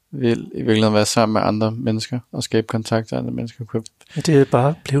vil i virkeligheden være sammen med andre mennesker og skabe kontakt til andre mennesker. Ja, det er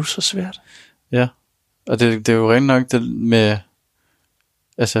bare blevet så svært. Ja, og det er jo rent nok det med,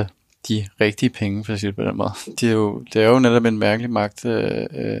 altså de rigtige penge, for at sige det på den måde. Det er jo netop en mærkelig magt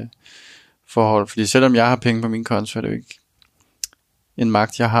forhold, fordi selvom jeg har penge på min konto, er det jo ikke en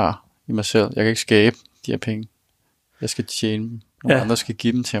magt, jeg har i mig selv. Jeg kan ikke skabe de her penge. Jeg skal tjene dem. Nogle andre skal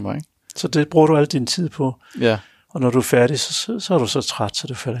give dem til mig, ikke? Så det bruger du al din tid på. Ja. Og når du er færdig, så er du så træt, så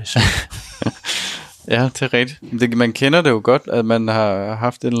det falder i søvn. Ja, det er rigtigt. Man kender det jo godt, at man har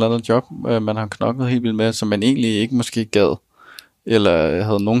haft et eller andet job, man har knoklet helt vildt med, som man egentlig ikke måske gad, eller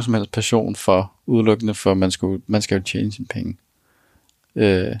havde nogen som helst passion for, udelukkende for, man skal jo tjene sine penge.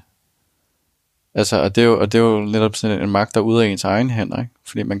 Og det er jo netop sådan en magt, der er ude af ens egen hænder, ikke?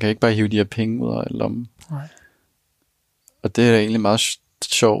 Fordi man kan ikke bare hive de her penge ud af lommen. Nej. Og det er egentlig meget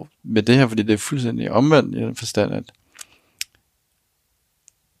sjovt med det her, fordi det er fuldstændig omvendt i den forstand, at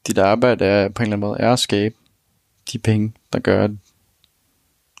dit arbejde er på en eller anden måde er at skabe de penge, der gør, at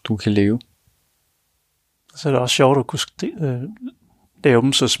du kan leve. Så er det også sjovt at kunne lave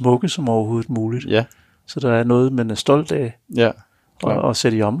dem så smukke som overhovedet muligt. Ja. Så der er noget, man er stolt af og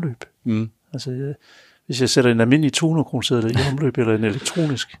sætte i omløb. Mm. Altså, hvis jeg sætter en almindelig 200-kroneseddel i omløb, eller en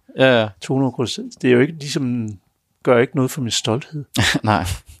elektronisk 200-kroneseddel, det er jo ikke ligesom, gør ikke noget for min stolthed. Nej. Jeg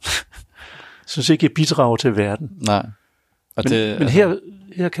synes ikke, jeg bidrager til verden. Nej. Og men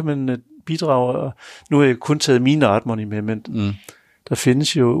her kan man bidrage, og nu har jeg kun taget mine Artmoney med, men der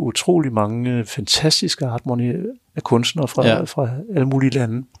findes jo utrolig mange fantastiske Artmoney af kunstnere fra alle mulige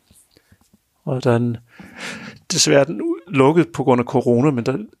lande. Og der er desværre den lukket på grund af corona, men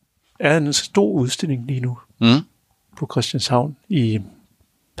der er en stor udstilling lige nu på Christianshavn i,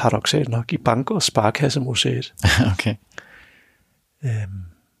 paradoksalt nok, i Bank- og Sparkassemuseet. Okay.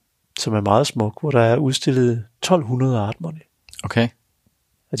 Som er meget smuk, hvor der er udstillet 1200 Artmoney. Okay.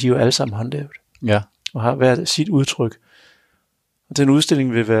 Og de er jo alle sammen håndlavet. Ja. Og har hvert sit udtryk. Og den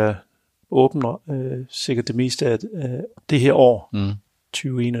udstilling vil være åben sikkert det meste af det her år,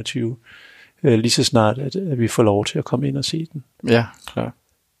 2021. Lige så snart, at vi får lov til at komme ind og se den. Ja, klart.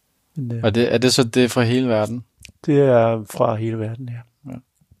 Men, og er det så det fra hele verden? Det er fra hele verden, ja.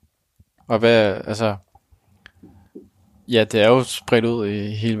 Og hvad, altså... Ja, det er jo spredt ud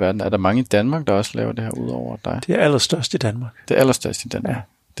i hele verden. Er der mange i Danmark, der også laver det her ud over dig? Det er allerstørst i Danmark. Det er allerstørst i Danmark. Ja.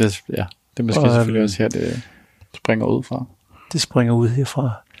 Det er måske selvfølgelig også her, det springer ud fra. Det springer ud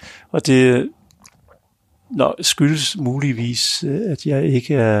herfra. Og det skyldes muligvis, at jeg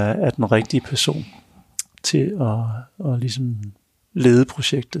ikke er den rigtige person til at ligesom lede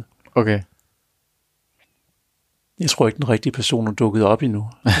projektet. Okay. Jeg tror ikke, den rigtige person er dukket op endnu.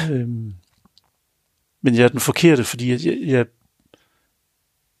 Men jeg er den forkerte, fordi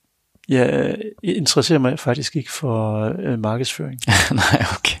jeg interesserer mig faktisk ikke for markedsføring. Nej,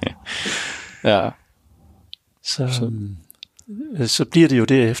 okay. Ja. Så bliver det jo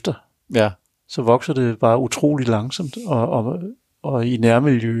derefter. Ja. Så vokser det bare utrolig langsomt, og i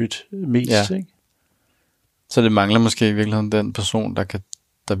nærmiljøet mest. Ikke? Så det mangler måske i virkeligheden den person,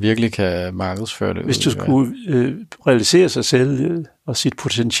 der virkelig kan markedsføre det. Hvis du skulle realisere sig selv og sit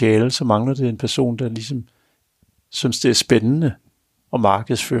potentiale, så mangler det en person, der ligesom synes, det er spændende at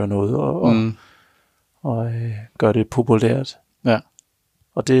markedsføre noget og gøre det populært. Ja.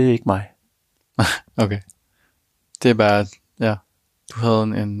 Og det er ikke mig. Okay. Det er bare, du havde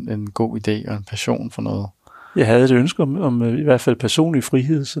en god idé og en passion for noget. Jeg havde et ønske om i hvert fald personlig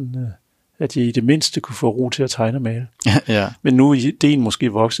frihed, sådan at jeg i det mindste kunne få ro til at tegne og male. Ja. Men nu er ideen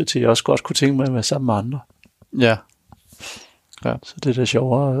måske vokset til, at jeg også godt kunne tænke mig at være sammen med andre. Ja. Klart. Så det er da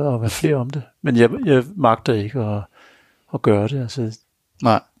sjovere at være flere om det. Men jeg magter ikke at gøre det. Altså,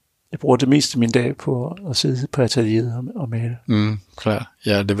 nej. Jeg bruger det meste af min dag på at sidde på atelieret og male. Klart.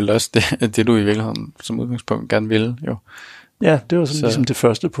 Ja, det er vel også det du i virkeligheden som udgangspunkt gerne ville, jo. Ja, det var sådan ligesom det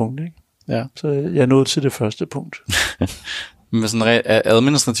første punkt, ikke? Ja. Så jeg er nået til det første punkt. Men sådan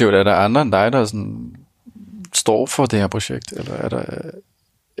administrativt, er der andre end dig, der sådan står for det her projekt? Eller er der...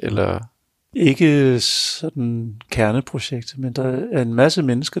 Eller... Ikke sådan kerneprojekt, men der er en masse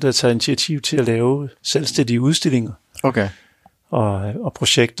mennesker, der tager initiativ til at lave selvstændige udstillinger. Okay. Og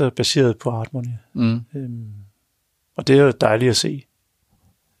projekter baseret på Artmoney. Og det er jo dejligt at se.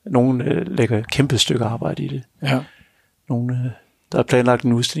 Nogle lægger et kæmpe stykke arbejde i det. Ja. Nogle, der er planlagt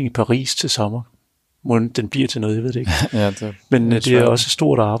en udstilling i Paris til sommer. Den bliver til noget, jeg ved det ikke. Men det er også et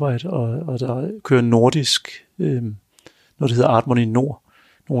stort arbejde, og der kører nordisk, noget der hedder Artmoney Nord.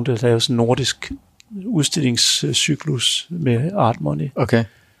 Nogen, der laver sådan en nordisk udstillingscyklus med Artmoney. Okay.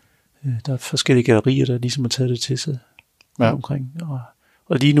 Der er forskellige gallerier, der ligesom har taget det til sig omkring.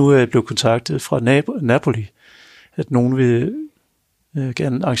 Og lige nu er jeg blevet kontaktet fra Napoli, at nogen vil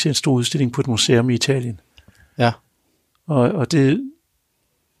gerne arrangere en stor udstilling på et museum i Italien. Ja. Og det...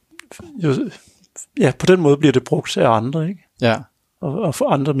 Ja, på den måde bliver det brugt af andre, ikke? Ja. Og for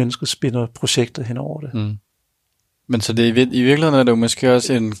andre mennesker spinder projekter hen over det. Men så det i virkeligheden er det jo måske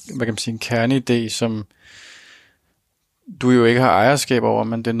også en kerneidé, som du jo ikke har ejerskab over,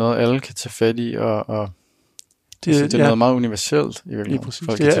 men det er noget, alle kan tage fat i, og det er noget meget universelt i virkeligheden,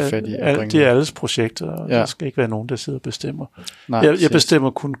 folk kan tage fat i. Det er alles projekter, og der skal ikke være nogen, der sidder og bestemmer. Nej, jeg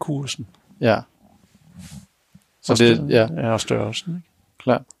bestemmer kun kursen. Ja. Så og størrelsen, ikke?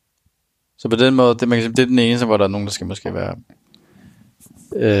 Klart. Så på den måde, det er den eneste, hvor der er nogen, der skal måske være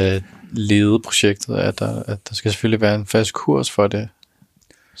lede projektet, at der skal selvfølgelig være en fast kurs for det.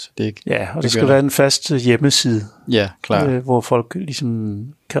 Så det ikke, og der skal være en fast hjemmeside, hvor folk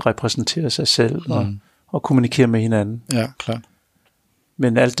ligesom kan repræsentere sig selv og kommunikere med hinanden. Ja, klart.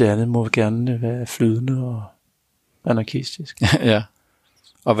 Men alt det andet må gerne være flydende og anarkistisk. Ja.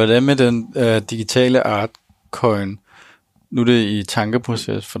 Og hvad er det med den digitale artcoin? Nu er det i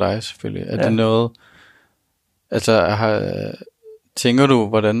tankeproces for dig selvfølgelig. Er det noget, altså tænker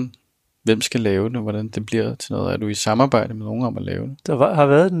du, hvem skal lave det, hvordan det bliver til noget? Er du i samarbejde med nogen om at lave det? Der har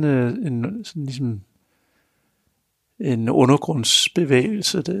været sådan ligesom en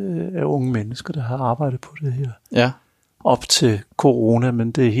undergrundsbevægelse af unge mennesker, der har arbejdet på det her. Ja. Op til corona,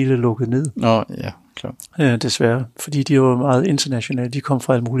 men det er hele lukket ned. Nå, ja, klart. Desværre, fordi de var meget internationale. De kom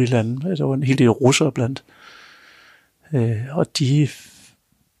fra alle mulige lande. Der var en hel del russere blandt. Og de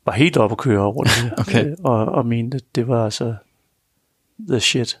var helt oppe at køre over det. Okay. Og mente, at det var altså the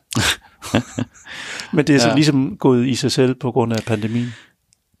shit. Men det er så ligesom gået i sig selv på grund af pandemien.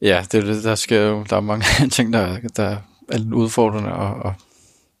 Ja, det er det, der sker jo. Der er mange ting, der er lidt udfordrende at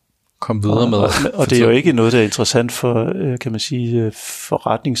komme videre med. Og det er jo ikke noget, der er interessant for, kan man sige,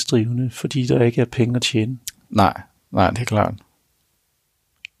 forretningsdrivende, fordi der ikke er penge at tjene. Nej, det er klart.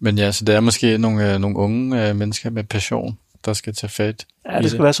 Men ja, så det er måske nogle unge mennesker med passion, der skal tage fat. Ja, det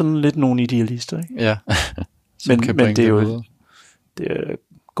skal være sådan lidt nogle idealister, ikke? Ja. men det er jo det er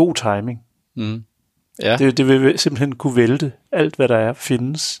god timing. Ja. Det vil simpelthen kunne vælte alt, hvad der er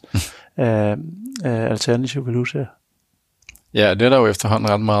findes af alternative valutaer. Ja, det er der jo efterhånden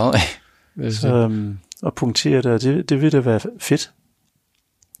ret meget af. Og punktere det vil da være fedt.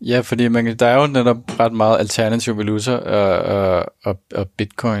 Ja, fordi der er jo netop ret meget alternative valuta og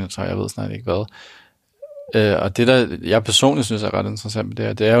bitcoin, så jeg ved snart ikke hvad. Og det der, jeg personligt synes er ret interessant med det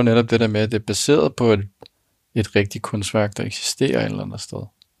her, det er jo netop det der med, at det er baseret på et rigtigt kunstværk, der eksisterer et eller andet sted.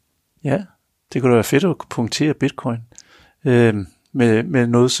 Ja, det kunne da være fedt at punktere bitcoin med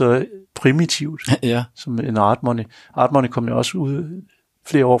noget så primitivt Ja. som en Artmoney. Artmoney kom jo også ud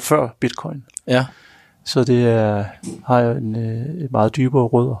flere år før bitcoin. Ja. Så det har jo en meget dybere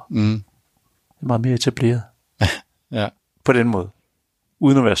rødder. Mm. Meget mere etableret. Ja. På den måde.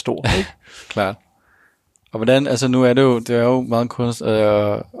 Uden at være stor. Ikke? Klart. Og hvordan, altså nu er det er jo meget kunst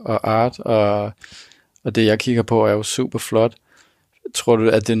og art, og det jeg kigger på er jo super flot. Tror du,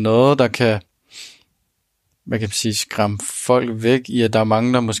 at det er noget, der kan, hvad kan man sige, skræmme folk væk i, at der er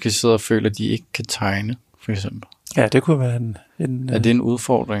mange, der måske sidder og føler, at de ikke kan tegne, for eksempel? Ja, det kunne være er det en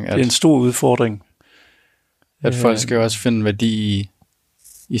udfordring? Det er en stor udfordring. At folk skal jo også finde værdi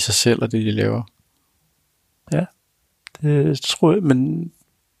i sig selv og det, de laver. Ja, det tror jeg, men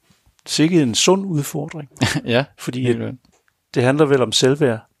sikkert en sund udfordring. Ja, fordi det handler vel om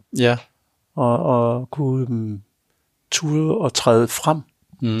selvværd. Ja. Og kunne ture og træde frem,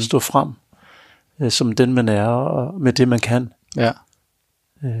 stå frem, som den man er, og med det man kan. Ja.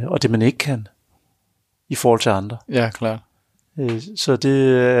 Og det man ikke kan, i forhold til andre. Ja, klart. Så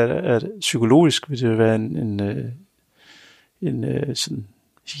det er psykologisk vil det være en sådan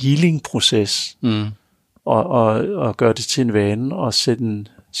healing-proces, og gøre det til en vane, og sætte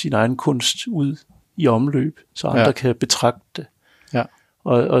sin egen kunst ud i omløb, så andre kan betragte det. Ja.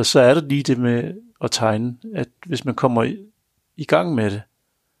 Og så er der lige det med at tegne, at hvis man kommer i gang med det,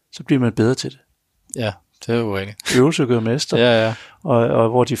 så bliver man bedre til det. Ja, det er jo rigtigt. Øvelse gør mester. Ja, ja. Og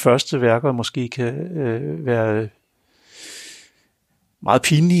hvor de første værker måske kan være meget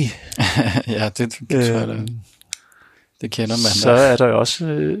pinlige. Ja, det tror jeg, det kender man. Så er der jo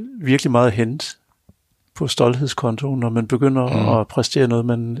også virkelig meget hent på stolthedskontoen, når man begynder at præstere noget,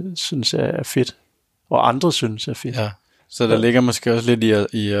 man synes er fedt, og andre synes er fedt. Ja. Så der ligger måske også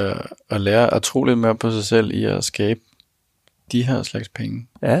lidt i at lære at tro lidt mere på sig selv, i at skabe de her slags penge.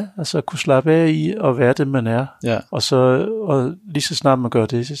 Ja, altså at kunne slappe af i at være det, man er. Ja. Og lige så snart man gør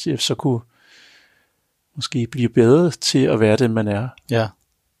det, så kunne måske blive bedre til at være det, man er. Ja.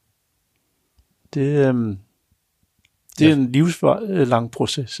 Det er en livslang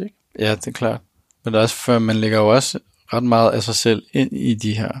proces, ikke? Ja, det er klart. Men også før man lægger jo også ret meget af sig selv ind i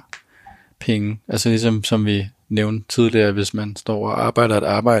de her penge. Altså ligesom som vi nævnte tidligere, hvis man står og arbejder et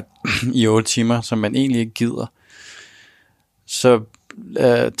arbejde i 8 timer, som man egentlig ikke gider, så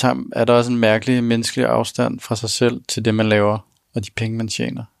er der også en mærkelig menneskelig afstand fra sig selv til det, man laver, og de penge, man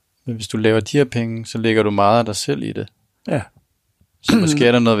tjener. Men hvis du laver de her penge, så lægger du meget af dig selv i det. Ja. Så måske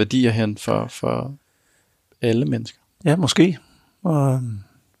er der noget værdi at hente for alle mennesker. Ja, måske.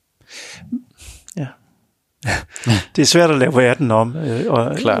 Ja. Det er svært at lave verden om,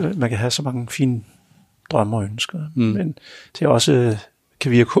 og man kan have så mange fine drømme og ønsker, men det er også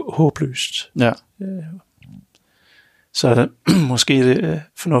kan virke håbløst. Ja. Så er det måske det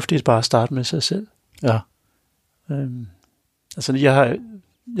fornuftigt bare at starte med sig selv. Ja. Altså jeg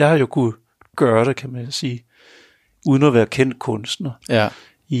har jo kunne gøre det, kan man sige, uden at være kendt kunstner. Ja.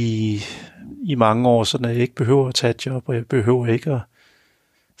 I mange år, så jeg ikke behøver at tage et job, og jeg behøver ikke at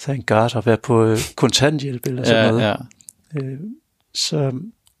thank God at være på kontanthjælp eller sådan noget. Ja. Så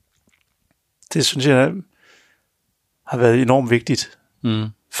det synes jeg har været enormt vigtigt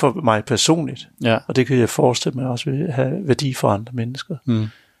for mig personligt. Ja. Og det kan jeg forestille mig også vil have værdi for andre mennesker.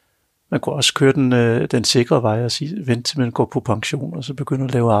 Man kunne også køre den sikre vej og sige, vent til man går på pension, og så begynder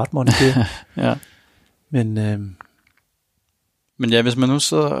at lave Artmoney der. Ja. Men ja, hvis man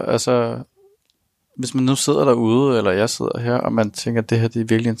nu sidder derude, eller jeg sidder her, og man tænker, at det her det er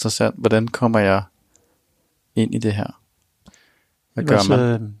virkelig interessant, hvordan kommer jeg ind i det her? Hvad gør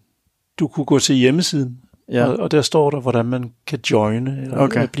man? Du kunne gå til hjemmesiden, og der står der, hvordan man kan joine,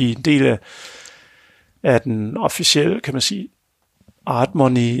 eller blive en del af den officielle, kan man sige,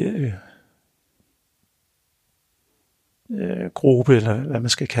 Artmoney gruppe, eller hvad man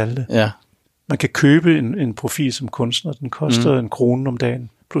skal kalde det. Ja. Man kan købe en profil som kunstner, den koster 1 krone om dagen,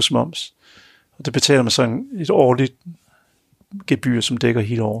 plus moms. Og det betaler man så et årligt gebyr, som dækker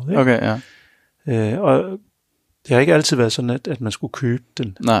hele året. Ikke? Okay, ja. Og det har ikke altid været sådan, at man skulle købe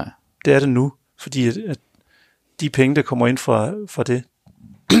den. Nej. Det er det nu, fordi at de penge, der kommer ind fra det,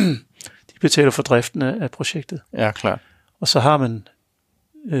 de betaler for driften af projektet. Ja, klart. Og så har man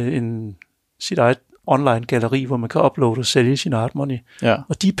sit eget online galleri, hvor man kan uploade og sælge sin Artmoney. Ja.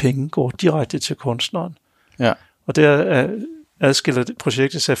 Og de penge går direkte til kunstneren. Ja. Og der adskiller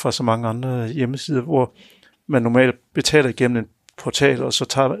projektet sig fra så mange andre hjemmesider, hvor man normalt betaler igennem en portal, og så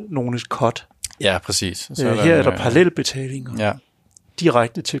tager nogen et cut. Ja, præcis. Så her er der parallelbetalinger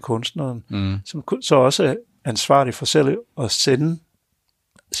direkte til kunstneren, som så også er ansvarlig for selv at sende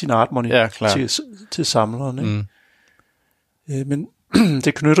sin Artmoney til samleren. Ikke? Men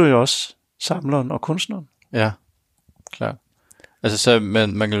det knytter jo også samleren og kunstneren. Ja, klart. Altså så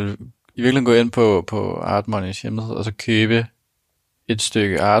man kan i virkeligheden gå ind på Artmoneys hjemmeside, og så købe et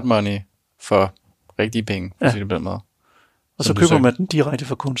stykke Artmoney for rigtige penge, for at sige det på den måde. Og så køber man den direkte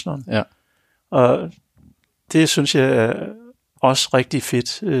fra kunstneren. Ja. Og det synes jeg er også rigtig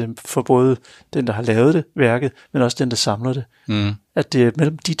fedt for både den, der har lavet det, værket, men også den, der samler det. At det er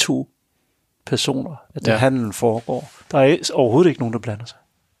mellem de to personer, at handlen foregår. Der er overhovedet ikke nogen, der blander sig.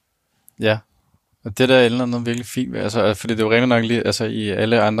 Ja, og det der er noget virkelig fint ved, altså, fordi det er jo rent nok lige, altså i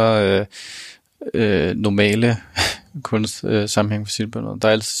alle andre normale kunstsammenhæng for sit på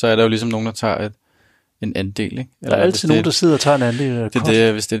noget, så er der jo ligesom nogen, der tager en andel, ikke? Eller der er altid nogen, der sidder og tager en andel.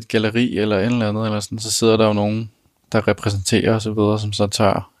 Hvis det er et galleri eller en eller andet, eller sådan, så sidder der jo nogen, der repræsenterer og så videre, som så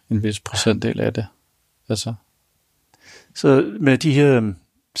tager en vis procentdel af det. Altså. Så med de her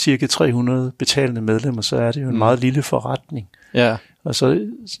cirka 300 betalende medlemmer, så er det jo en meget lille forretning. Ja. Og så,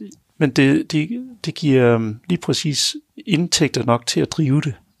 men det giver lige præcis indtægter nok til at drive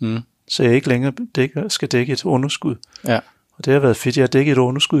det. Så jeg ikke længere skal dække et underskud. Ja. Og det har været fedt. Jeg har dækket et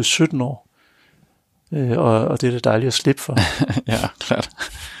underskud i 17 år. Og det er det dejligt at slippe for. Ja, klart.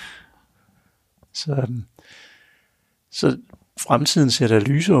 Så fremtiden ser da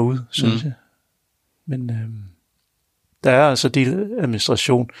lysere ud, synes jeg. Men der er altså del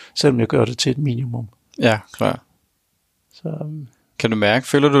administration, selvom jeg gør det til et minimum. Ja, klart. Kan du mærke,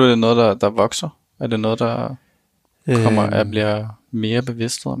 føler du, det er noget, der vokser? Er det noget, der bliver mere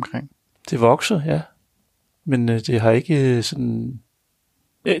bevidsthed omkring? Det vokser, ja. Men det har ikke sådan...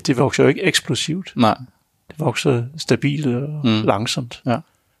 Det vokser jo ikke eksplosivt. Nej. Det vokser stabilt og langsomt. Ja.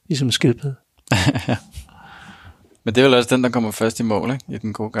 Ligesom skildpadde. Ja. Men det er vel også den, der kommer først i mål, ikke? I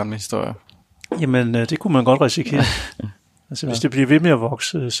den gode gamle historie. Jamen, det kunne man godt risikere. Altså, hvis det bliver ved med at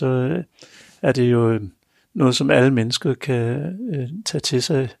vokse, så er det jo noget, som alle mennesker kan tage til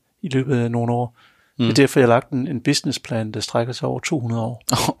sig i løbet af nogle år. Det er derfor, jeg har lagt en businessplan, der strækker sig over 200 år.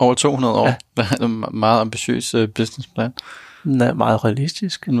 Over 200 år? Ja. Det er en meget ambitiøs businessplan. Den er meget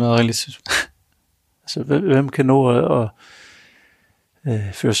realistisk. Meget realistisk. Altså, hvem kan nå at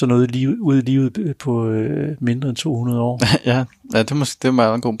føre sådan noget ud i livet på mindre end 200 år? Ja, det er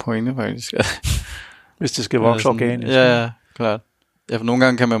meget en god pointe, faktisk. Hvis det skal vokse organisk. Ja, klart. Ja, for nogle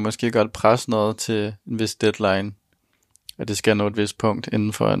gange kan man måske godt presse noget til en vis deadline, at det skal nå et vis punkt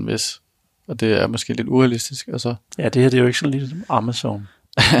inden for en vis, og det er måske lidt urealistisk. Altså. Ja, det her det er jo ikke sådan lidt som Amazon.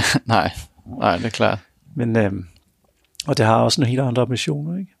 Nej, det er klart. Men, og det har også nogle helt andre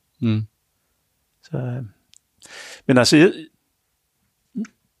ambitioner, ikke? Så, men altså,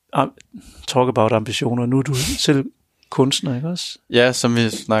 talk about ambitioner, nu er du selv kunstner, ikke også? Ja, som vi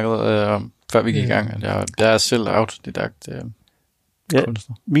snakkede om, før vi gik i gang. Jeg er selv autodidakt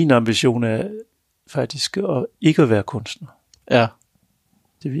kunstner. Min ambition er faktisk ikke at være kunstner. Ja.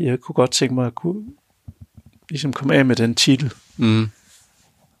 Jeg kunne godt tænke mig at kunne ligesom komme af med den titel.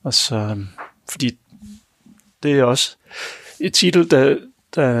 Og så, fordi det er også et titel, der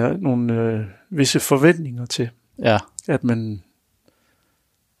er nogle visse forventninger til. Ja. At man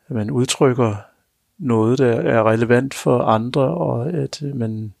udtrykker noget, der er relevant for andre, og at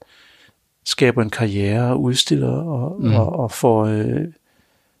man skaber en karriere og udstiller og får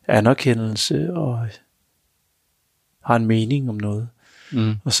anerkendelse og har en mening om noget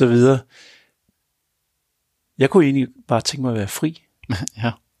og så videre. Jeg kunne egentlig bare tænke mig at være fri.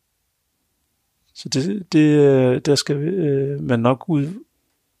 Ja. Så der skal man nok ud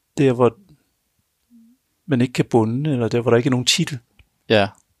der, hvor man ikke kan bunde, eller der, hvor der ikke er nogen titel. Ja,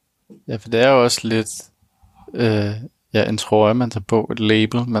 for det er jo også lidt en trøje, man tager på, et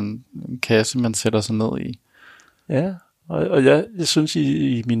label, en kasse, man sætter sig ned i. Ja, og jeg synes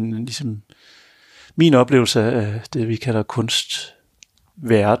i min oplevelse af det, vi kalder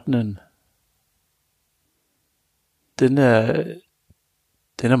kunstverdenen, den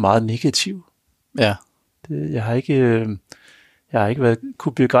er meget negativ. Ja. Jeg har ikke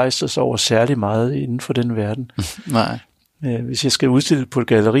kunne begejstre sig over særlig meget inden for den verden. Nej. Hvis jeg skal udstille på et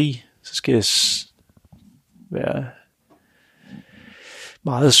galleri, så skal jeg være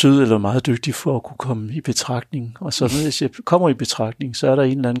meget sød eller meget dygtig for at kunne komme i betragtning. Og så hvis jeg kommer i betragtning, så er der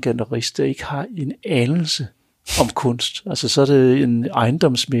en eller anden gallerist, der ikke har en anelse om kunst. Altså så er det en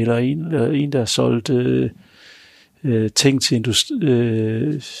ejendomsmægler, en der har solgt ting til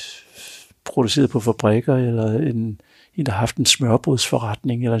produceret på fabrikker, eller en der har haft en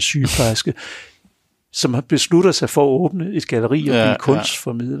smørbrødsforretning, eller en sygeplejerske, som har besluttet sig for at åbne et galleri og blive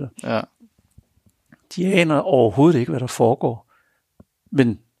kunstformidler. Ja. De aner overhovedet ikke, hvad der foregår.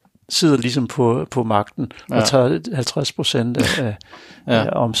 Men sidder ligesom på magten og tager 50% af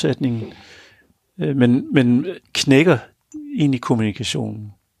omsætningen, men knækker egentlig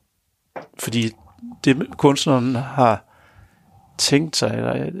kommunikationen. Fordi det kunstneren har tænkt sig,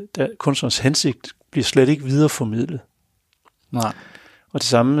 eller kunstnerens hensigt, bliver slet ikke videreformidlet. Nej. Og det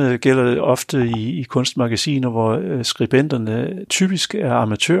samme gælder ofte i kunstmagasiner, hvor skribenterne typisk er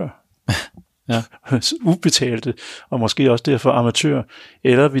amatører. Ja. Ubetalte, og måske også derfor amatører.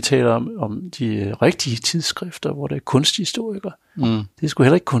 Eller vi taler om de rigtige tidsskrifter, hvor det er kunsthistorikere. Det er sgu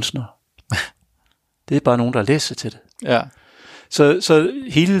heller ikke kunstnere. Det er bare nogen, der læser til det. Ja. Så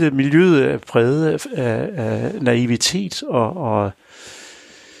hele miljøet er præget af naivitet og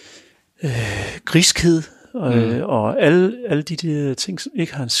griskhed, og alle de der ting, som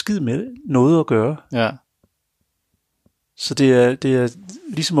ikke har en skid med noget at gøre. Ja. Så det er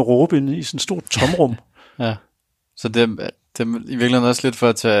ligesom at råbe ind i sådan et stort tomrum. Ja. Så det er i virkeligheden også lidt for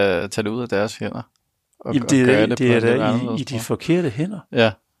at tage det ud af deres hænder. Jamen det er da i de forkerte hænder.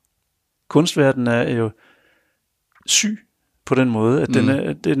 Ja. Kunstverdenen er jo syg på den måde, at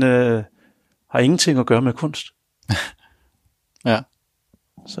den har ingenting at gøre med kunst. Ja.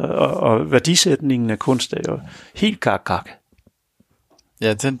 Så, og værdisætningen af kunst er jo helt kak.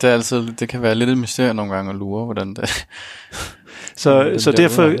 Ja, det er altid, det kan være lidt et mysterium nogle gange at lure, hvordan det så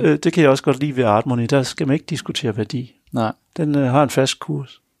derfor, det kan jeg også godt lide ved Artmoney, der skal man ikke diskutere værdi. Nej. Den har en fast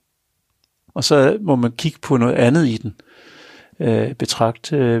kurs. Og så må man kigge på noget andet i den.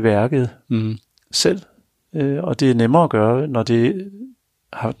 Betragte værket selv. Og det er nemmere at gøre, når det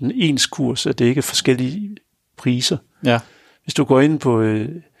har den ens kurs, at det ikke er forskellige priser. Ja. Hvis du går ind på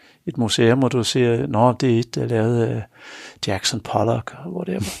et museum, og du ser, det er et, der er lavet af Jackson Pollock, og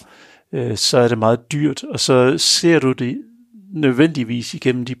whatever, så er det meget dyrt, og så ser du det nødvendigvis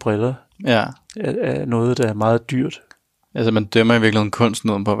igennem de briller af noget, der er meget dyrt. Altså man dømmer i virkeligheden kunsten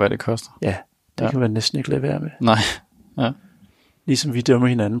uden på, hvad det koster. Ja, det kan man næsten ikke lade være med. Nej. Ja. Ligesom vi dømmer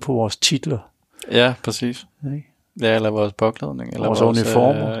hinanden på vores titler. Ja, præcis. Okay. Ja, eller vores påklædning. Eller vores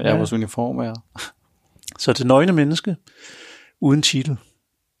uniformer. Vores uniformer, ja. Så det nøgne menneske, uden titel.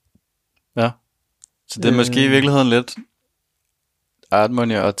 Ja. Så det er måske i virkeligheden lidt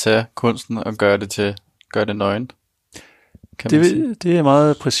Artmoney at tage kunsten og gøre det nøgent. Det er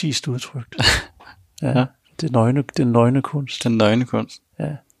meget præcist udtrykt. Ja. Den nøgne kunst. Den nøgne kunst.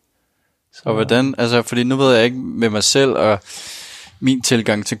 Ja. Så. Og hvordan, altså fordi nu ved jeg ikke med mig selv og min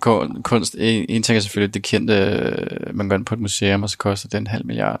tilgang til kunst, en ting er selvfølgelig det kendte, man går ind på et museum, og så koster det 500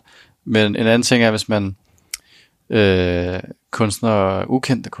 million. Men en anden ting er, hvis man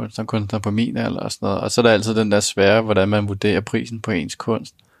ukendte kunstnere på min alder og sådan noget, og så er der altid den der svære, hvordan man vurderer prisen på ens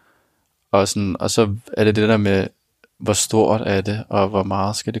kunst. Og så er det der med, hvor stort er det, og hvor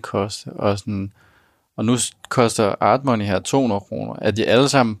meget skal det koste, og nu koster Artmoney her 200 kroner. Er de alle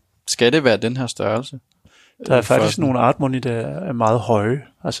sammen, skal det være den her størrelse? Der er faktisk nogle Artmoney, der er meget høje,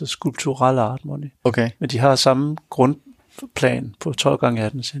 altså skulpturelle Artmoney. Okay. Men de har samme grundplan på 12 gange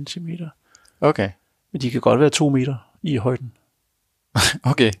 18 cm. Okay. Men de kan godt være 2 meter i højden.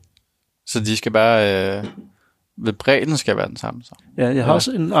 Okay. Så de skal bare, ved bredden skal være den samme så? Ja, jeg har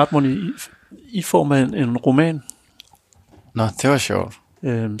også en Artmoney i form af en roman. Nå, det var sjovt.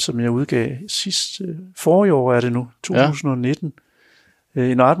 Som jeg udgav forrige år er det nu, 2019. Ja.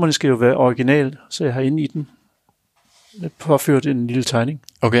 En Artmoney skal jo være original, så jeg har inde i den påført en lille tegning.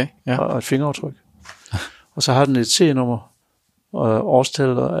 Okay, ja. Og et fingeraftryk. Og så har den et C-nummer, og årstal,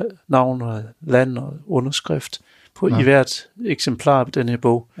 og navn, og land, og underskrift på i hvert eksemplar af den her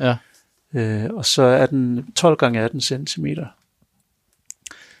bog. Ja. Og så er den 12 gange 18 cm.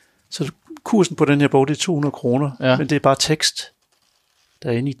 Så kursen på den her bog, det er 200 kroner, men det er bare tekst, der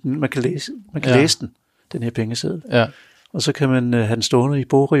er inde i den. Man kan læse den her pengeseddel. Ja. Og så kan man have den stående i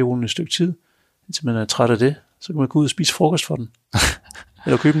bogreolen et stykke tid, indtil man er træt af det. Så kan man gå ud og spise frokost for den.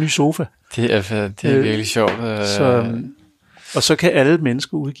 Eller købe en ny sofa. Det er virkelig sjovt. Og så kan alle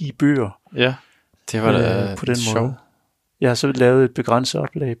mennesker udgive bøger. Ja, det var da på den sjovt. måde. Jeg har så lavet et begrænset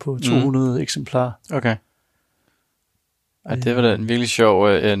oplag på 200 eksemplarer. Okay. Ej, det var da en virkelig sjov,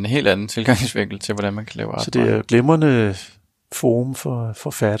 en helt anden tilgangsvinkel til, hvordan man kan lave Artmoney. Så det er glimrende forum for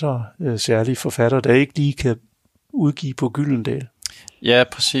forfattere, særlige forfattere, der ikke lige kan udgive på Gyldendal. Ja,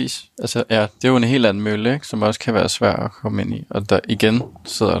 præcis. Altså, det er jo en helt anden mølle, ikke? Som også kan være svær at komme ind i. Og der igen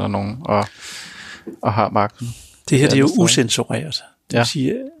sidder der nogen og har magten. Det her, det er jo usensureret. Det vil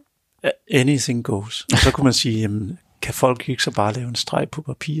sige, anything goes. Og så kunne man sige, jamen, kan folk ikke så bare lave en streg på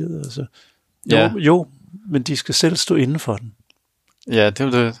papiret? Altså, jo, men de skal selv stå inden for den. Ja, det er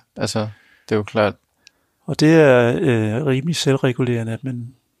jo det. Altså, det er jo klart. Og det er rimelig selvregulerende, at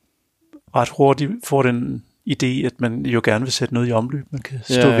man ret hurtigt får den idé, at man jo gerne vil sætte noget i omløb, man kan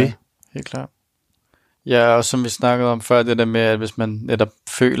stå ved. Helt klart. Ja, og som vi snakkede om før, det der med, at hvis man netop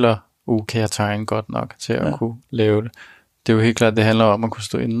føler, kan jeg tegne godt nok til at kunne lave det. Det er jo helt klart, det handler om at kunne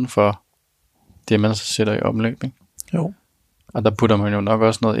stå inden for det, man så sætter i omløb, ikke? Jo. Og der putter man jo nok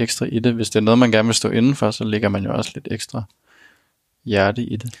også noget ekstra i det. Hvis det er noget, man gerne vil stå indenfor, så lægger man jo også lidt ekstra hjerte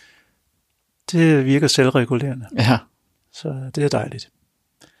i det. Det virker selvregulerende. Ja. Så det er dejligt.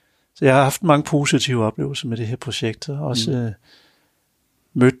 Så jeg har haft mange positive oplevelser med det her projekt, og også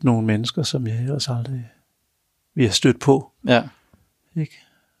mødt nogle mennesker, som jeg ellers aldrig vi har stødt på. Ja. Ikke?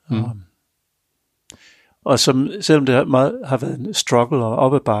 Og selvom det har været en struggle og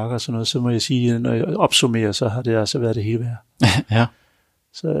op ad bakker og sådan noget, så må jeg sige, når jeg opsummerer, så har det altså været det hele værd. Ja.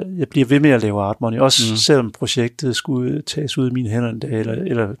 Så jeg bliver ved med at lave Artmoney, også selvom projektet skulle tages ud af mine hænder en dag,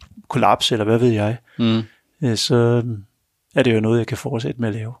 eller kollapse, eller hvad ved jeg, så er det jo noget, jeg kan fortsætte med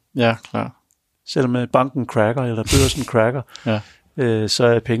at lave. Ja, klar. Selvom banken cracker, eller børsen cracker, så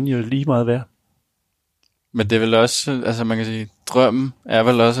er pengene jo lige meget værd. Men det er vel også, altså man kan sige, drømmen er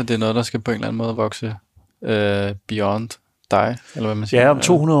vel også, at det er noget, der skal på en eller anden måde vokse beyond dig, eller hvad man siger. Ja, om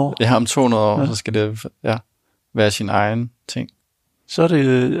 200 år. Ja, om 200 år, så skal det være sin egen ting. Så er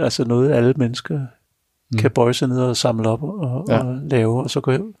det altså noget, alle mennesker kan bøje sig ned og samle op og lave, og så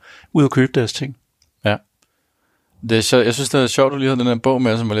gå ud og købe deres ting. Ja. Jeg synes, det er sjovt, at du lige havde den her bog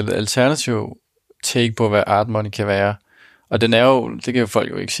med, som er lidt alternativ take på, hvad Artmoney kan være. Og den er jo, det kan jo folk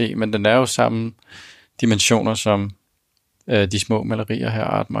jo ikke se, men den er jo samme dimensioner som de små malerier her,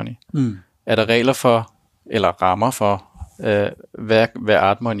 Artmoney. Er der regler for, eller rammer for, hvad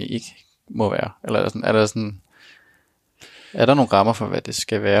Artmoney ikke må være? Eller er der nogle rammer for, hvad det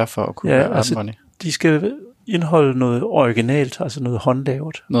skal være for at kunne være Artmoney? Altså, de skal indeholde noget originalt, altså noget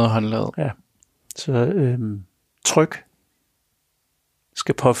håndlavet. Noget håndlavet. Ja. Så tryk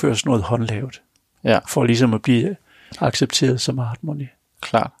skal påføres noget håndlavet. Ja. For ligesom at blive accepteret som Artmoney.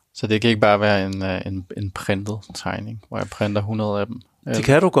 Klart. Så det kan ikke bare være en printet tegning, hvor jeg printer 100 af dem. Det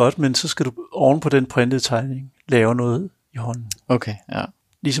kan du godt, men så skal du oven på den printede tegning lave noget i hånden. Okay, ja.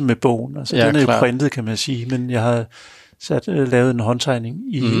 Ligesom med bogen. Altså, den er jo printet, kan man sige, men jeg har lavet en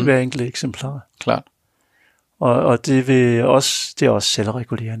håndtegning i hver enkelt eksemplar. Klart. Og det er også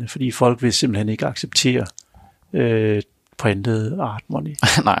selvregulerende, fordi folk vil simpelthen ikke acceptere printet Artmoney.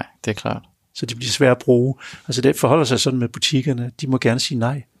 Nej, det er klart. Så det bliver svært at bruge. Altså det forholder sig sådan med butikkerne, de må gerne sige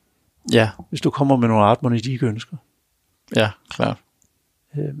nej. Ja. Hvis du kommer med nogle Artmoney, de ikke ønsker. Ja, klart.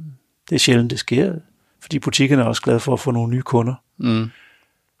 Det er sjældent, det sker, fordi butikkerne er også glade for at få nogle nye kunder.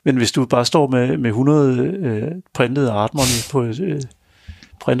 Men hvis du bare står med 100 printede Artmoney på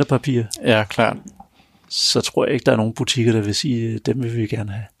printerpapir, ja, klart, så tror jeg ikke, der er nogen butikker, der vil sige, dem vil vi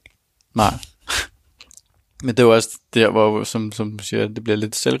gerne have. Nej. Men det er jo også der, hvor, som du siger, det bliver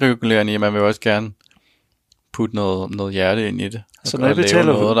lidt selvregulerende, at man vil også gerne putte noget hjerte ind i det. Så når jeg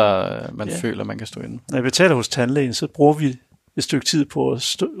betaler noget, der man føler, man kan stå inde. Når jeg betaler hos tandlægen, så bruger vi et stykke tid på,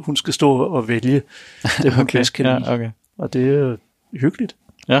 at hun skal stå og vælge det, hun bedst kan lide. Okay. Og det er hyggeligt.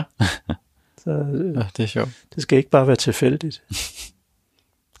 Ja. Så, det er sjovt. Det skal ikke bare være tilfældigt.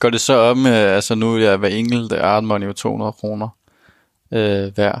 Går det så op med, altså nu er hver enkelt Artmoney jo 200 kroner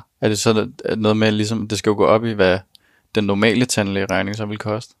værd? Er det så noget med, ligesom, det skal jo gå op i, hvad den normale tandlægeregning så vil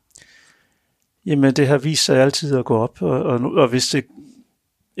koste? Jamen, det har vist sig altid at gå op, og hvis det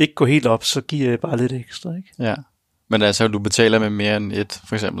ikke går helt op, så giver jeg bare lidt ekstra, ikke? Ja, men altså, du betaler med mere end et,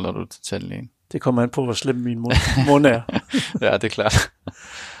 for eksempel, når du er til tandlægen? Det kommer an på, hvor slem min mund er. Ja, det er klart.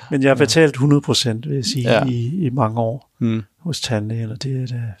 Men jeg har betalt 100%, vil jeg sige, i mange år hos tandlægen, og det er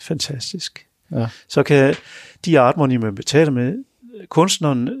da fantastisk. Ja. Så kan de Artmoney, man betaler med,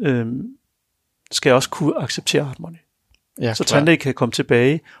 kunstneren skal også kunne acceptere Artmoney. Ja, så tandlægen kan komme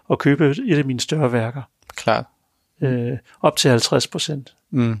tilbage og købe et af mine større værker. Klart. Op til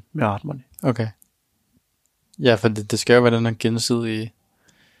 50% med Artmoney. Okay. Ja, for det skal jo være den her gensidige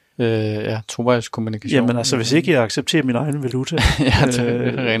tovejs kommunikation. Jamen altså, hvis ikke jeg accepterer min egen valuta, det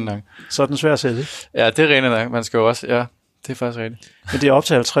er rent nok. Så er den svær at sælge. Ja, det er rent nok. Man skal jo også, det er faktisk rigtigt. Men det er op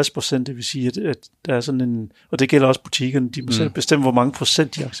til 50%, det vil sige, at der er sådan en, og det gælder også butikkerne, de må selv bestemme, hvor mange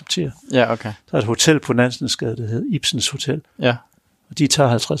procent de accepterer. Ja, okay. Der er et hotel på Nansensgade, der hedder Ibsens Hotel. Ja. Og de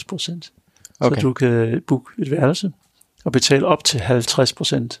tager 50%. Okay. Så du kan booke et værelse og betale op til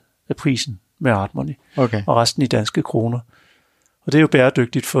 50% af prisen med Artmoney. Okay. Og resten i danske kroner. Og det er jo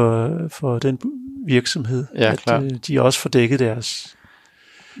bæredygtigt for den virksomhed, at de også får dækket deres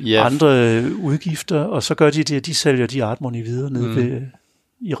andre udgifter, og så gør de det, at de sælger de Artmoney videre nede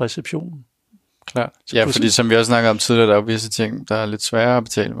i receptionen. Klart. Ja, fordi som vi også snakkede om tidligere, der er jo visse ting, der er lidt sværere at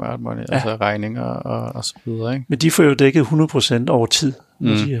betale med Artmoney, altså regninger og så videre, ikke? Men de får jo dækket 100% over tid,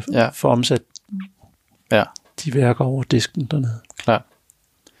 når de får omsat Ja. De værker over disken dernede. Klart.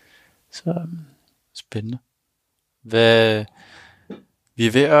 Så Spændende. Vi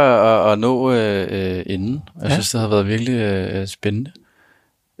er ved at nå inden. Jeg synes, det har været virkelig spændende.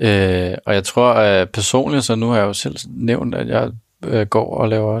 Og jeg tror, at personligt, så nu har jeg jo selv nævnt, at jeg går og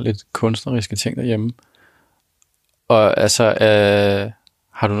laver lidt kunstneriske ting derhjemme. Og altså,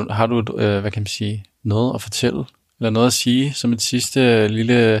 har du hvad kan man sige, noget at fortælle, eller noget at sige, som et sidste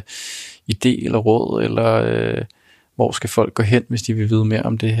lille idé eller råd, eller hvor skal folk gå hen, hvis de vil vide mere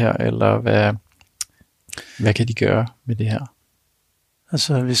om det her, eller hvad kan de gøre med det her?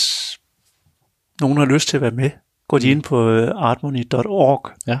 altså, hvis nogen har lyst til at være med, går de ind på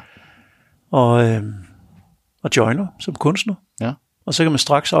artmoney.org og joiner som kunstner. Ja. Og så kan man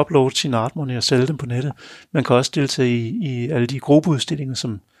straks uploade sine Artmoney og sælge dem på nettet. Man kan også deltage i alle de gruppeudstillinger,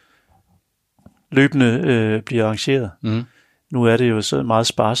 som løbende bliver arrangeret. Mm. Nu er det jo så meget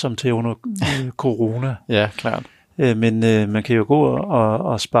sparsomt til under corona. Ja, klart. Men man kan jo gå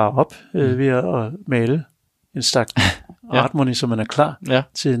og spare op ved at male en stak Artmoney, så man er klar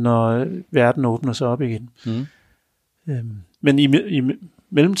til, når verden åbner sig op igen. Mm. Men i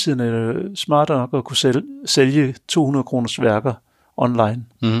mellemtiden er det smart nok at kunne sælge 200 kroners værker online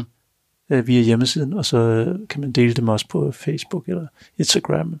via hjemmesiden, og så kan man dele dem også på Facebook eller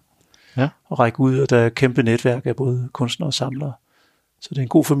Instagram og række ud, og der er et kæmpe netværk af både kunstnere og samlere. Så det er en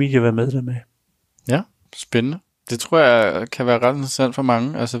god familie at være medlem af. Ja, spændende. Det tror jeg kan være ret interessant for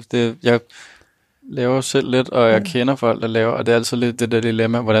mange. Altså jeg laver selv lidt, og jeg kender folk, der laver, og det er altid lidt det der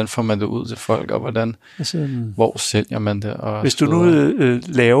dilemma, hvordan får man det ud til folk, og hvordan, hvor sælger man det? Og hvis du nu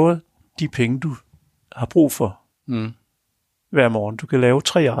laver de penge, du har brug for hver morgen, du kan lave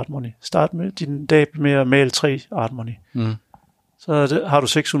 3 Artmoney. Start med din dag med at male 3 Artmoney. Så har du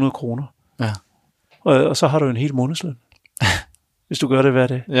 600 kroner. Ja. Og så har du en hel månedsløn. Hvis du gør det hver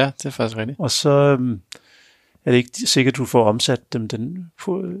dag. Ja, det er faktisk rigtigt. Og så er det ikke sikkert, du får omsat dem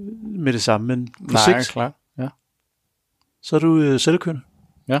med det samme, men på Nej, klart. Ja. Så er du selvkørende.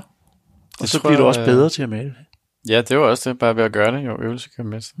 Ja. Og så bliver du også bedre til at male. Ja, det var også det, bare ved at gøre det, jo, øvelse kan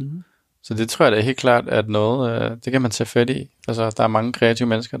mest. Så det tror jeg da helt klart, at noget, det kan man tage fat i. Altså, der er mange kreative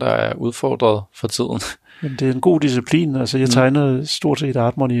mennesker, der er udfordret for tiden. Men det er en god disciplin. Altså, jeg tegner stort set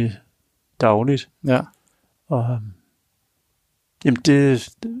Artmoney dagligt. Ja. Og jamen, det er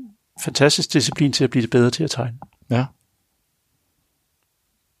fantastisk disciplin til at blive bedre til at tegne. Ja.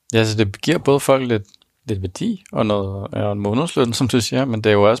 Ja, så det giver både folk lidt værdi og en månedsløn, som du siger, men det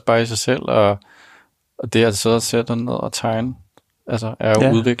er jo også bare i sig selv, og det at sidde og sætte ned og tegne, altså er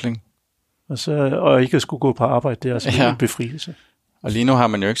jo udvikling. Og ikke at skulle gå på arbejde, det er altså en befrielse. Og lige nu har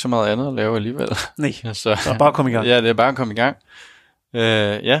man jo ikke så meget andet at lave alligevel. Nej, så bare at komme i gang. Ja, det er bare at komme i gang.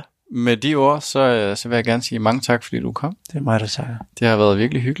 Med de ord, så vil jeg gerne sige mange tak, fordi du kom. Det er mig, der takker. Det har været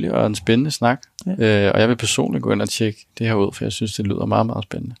virkelig hyggeligt og en spændende snak. Og jeg vil personligt gå ind og tjekke det her ud, for jeg synes, det lyder meget, meget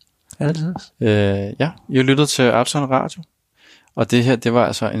spændende. Altid. I har lyttet til Absalon Radio. Og det her, det var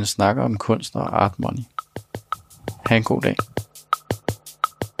altså en snakker om kunst og Artmoney. Ha' en god dag.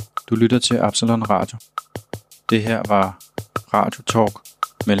 Du lytter til Absalon Radio. Det her var Radio Talk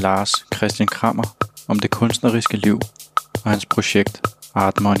med Lars Christian Kræmmer om det kunstneriske liv og hans projekt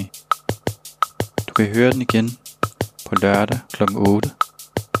Artmoney. Du kan høre den igen på lørdag kl. 8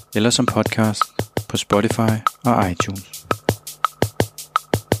 eller som podcast på Spotify og iTunes.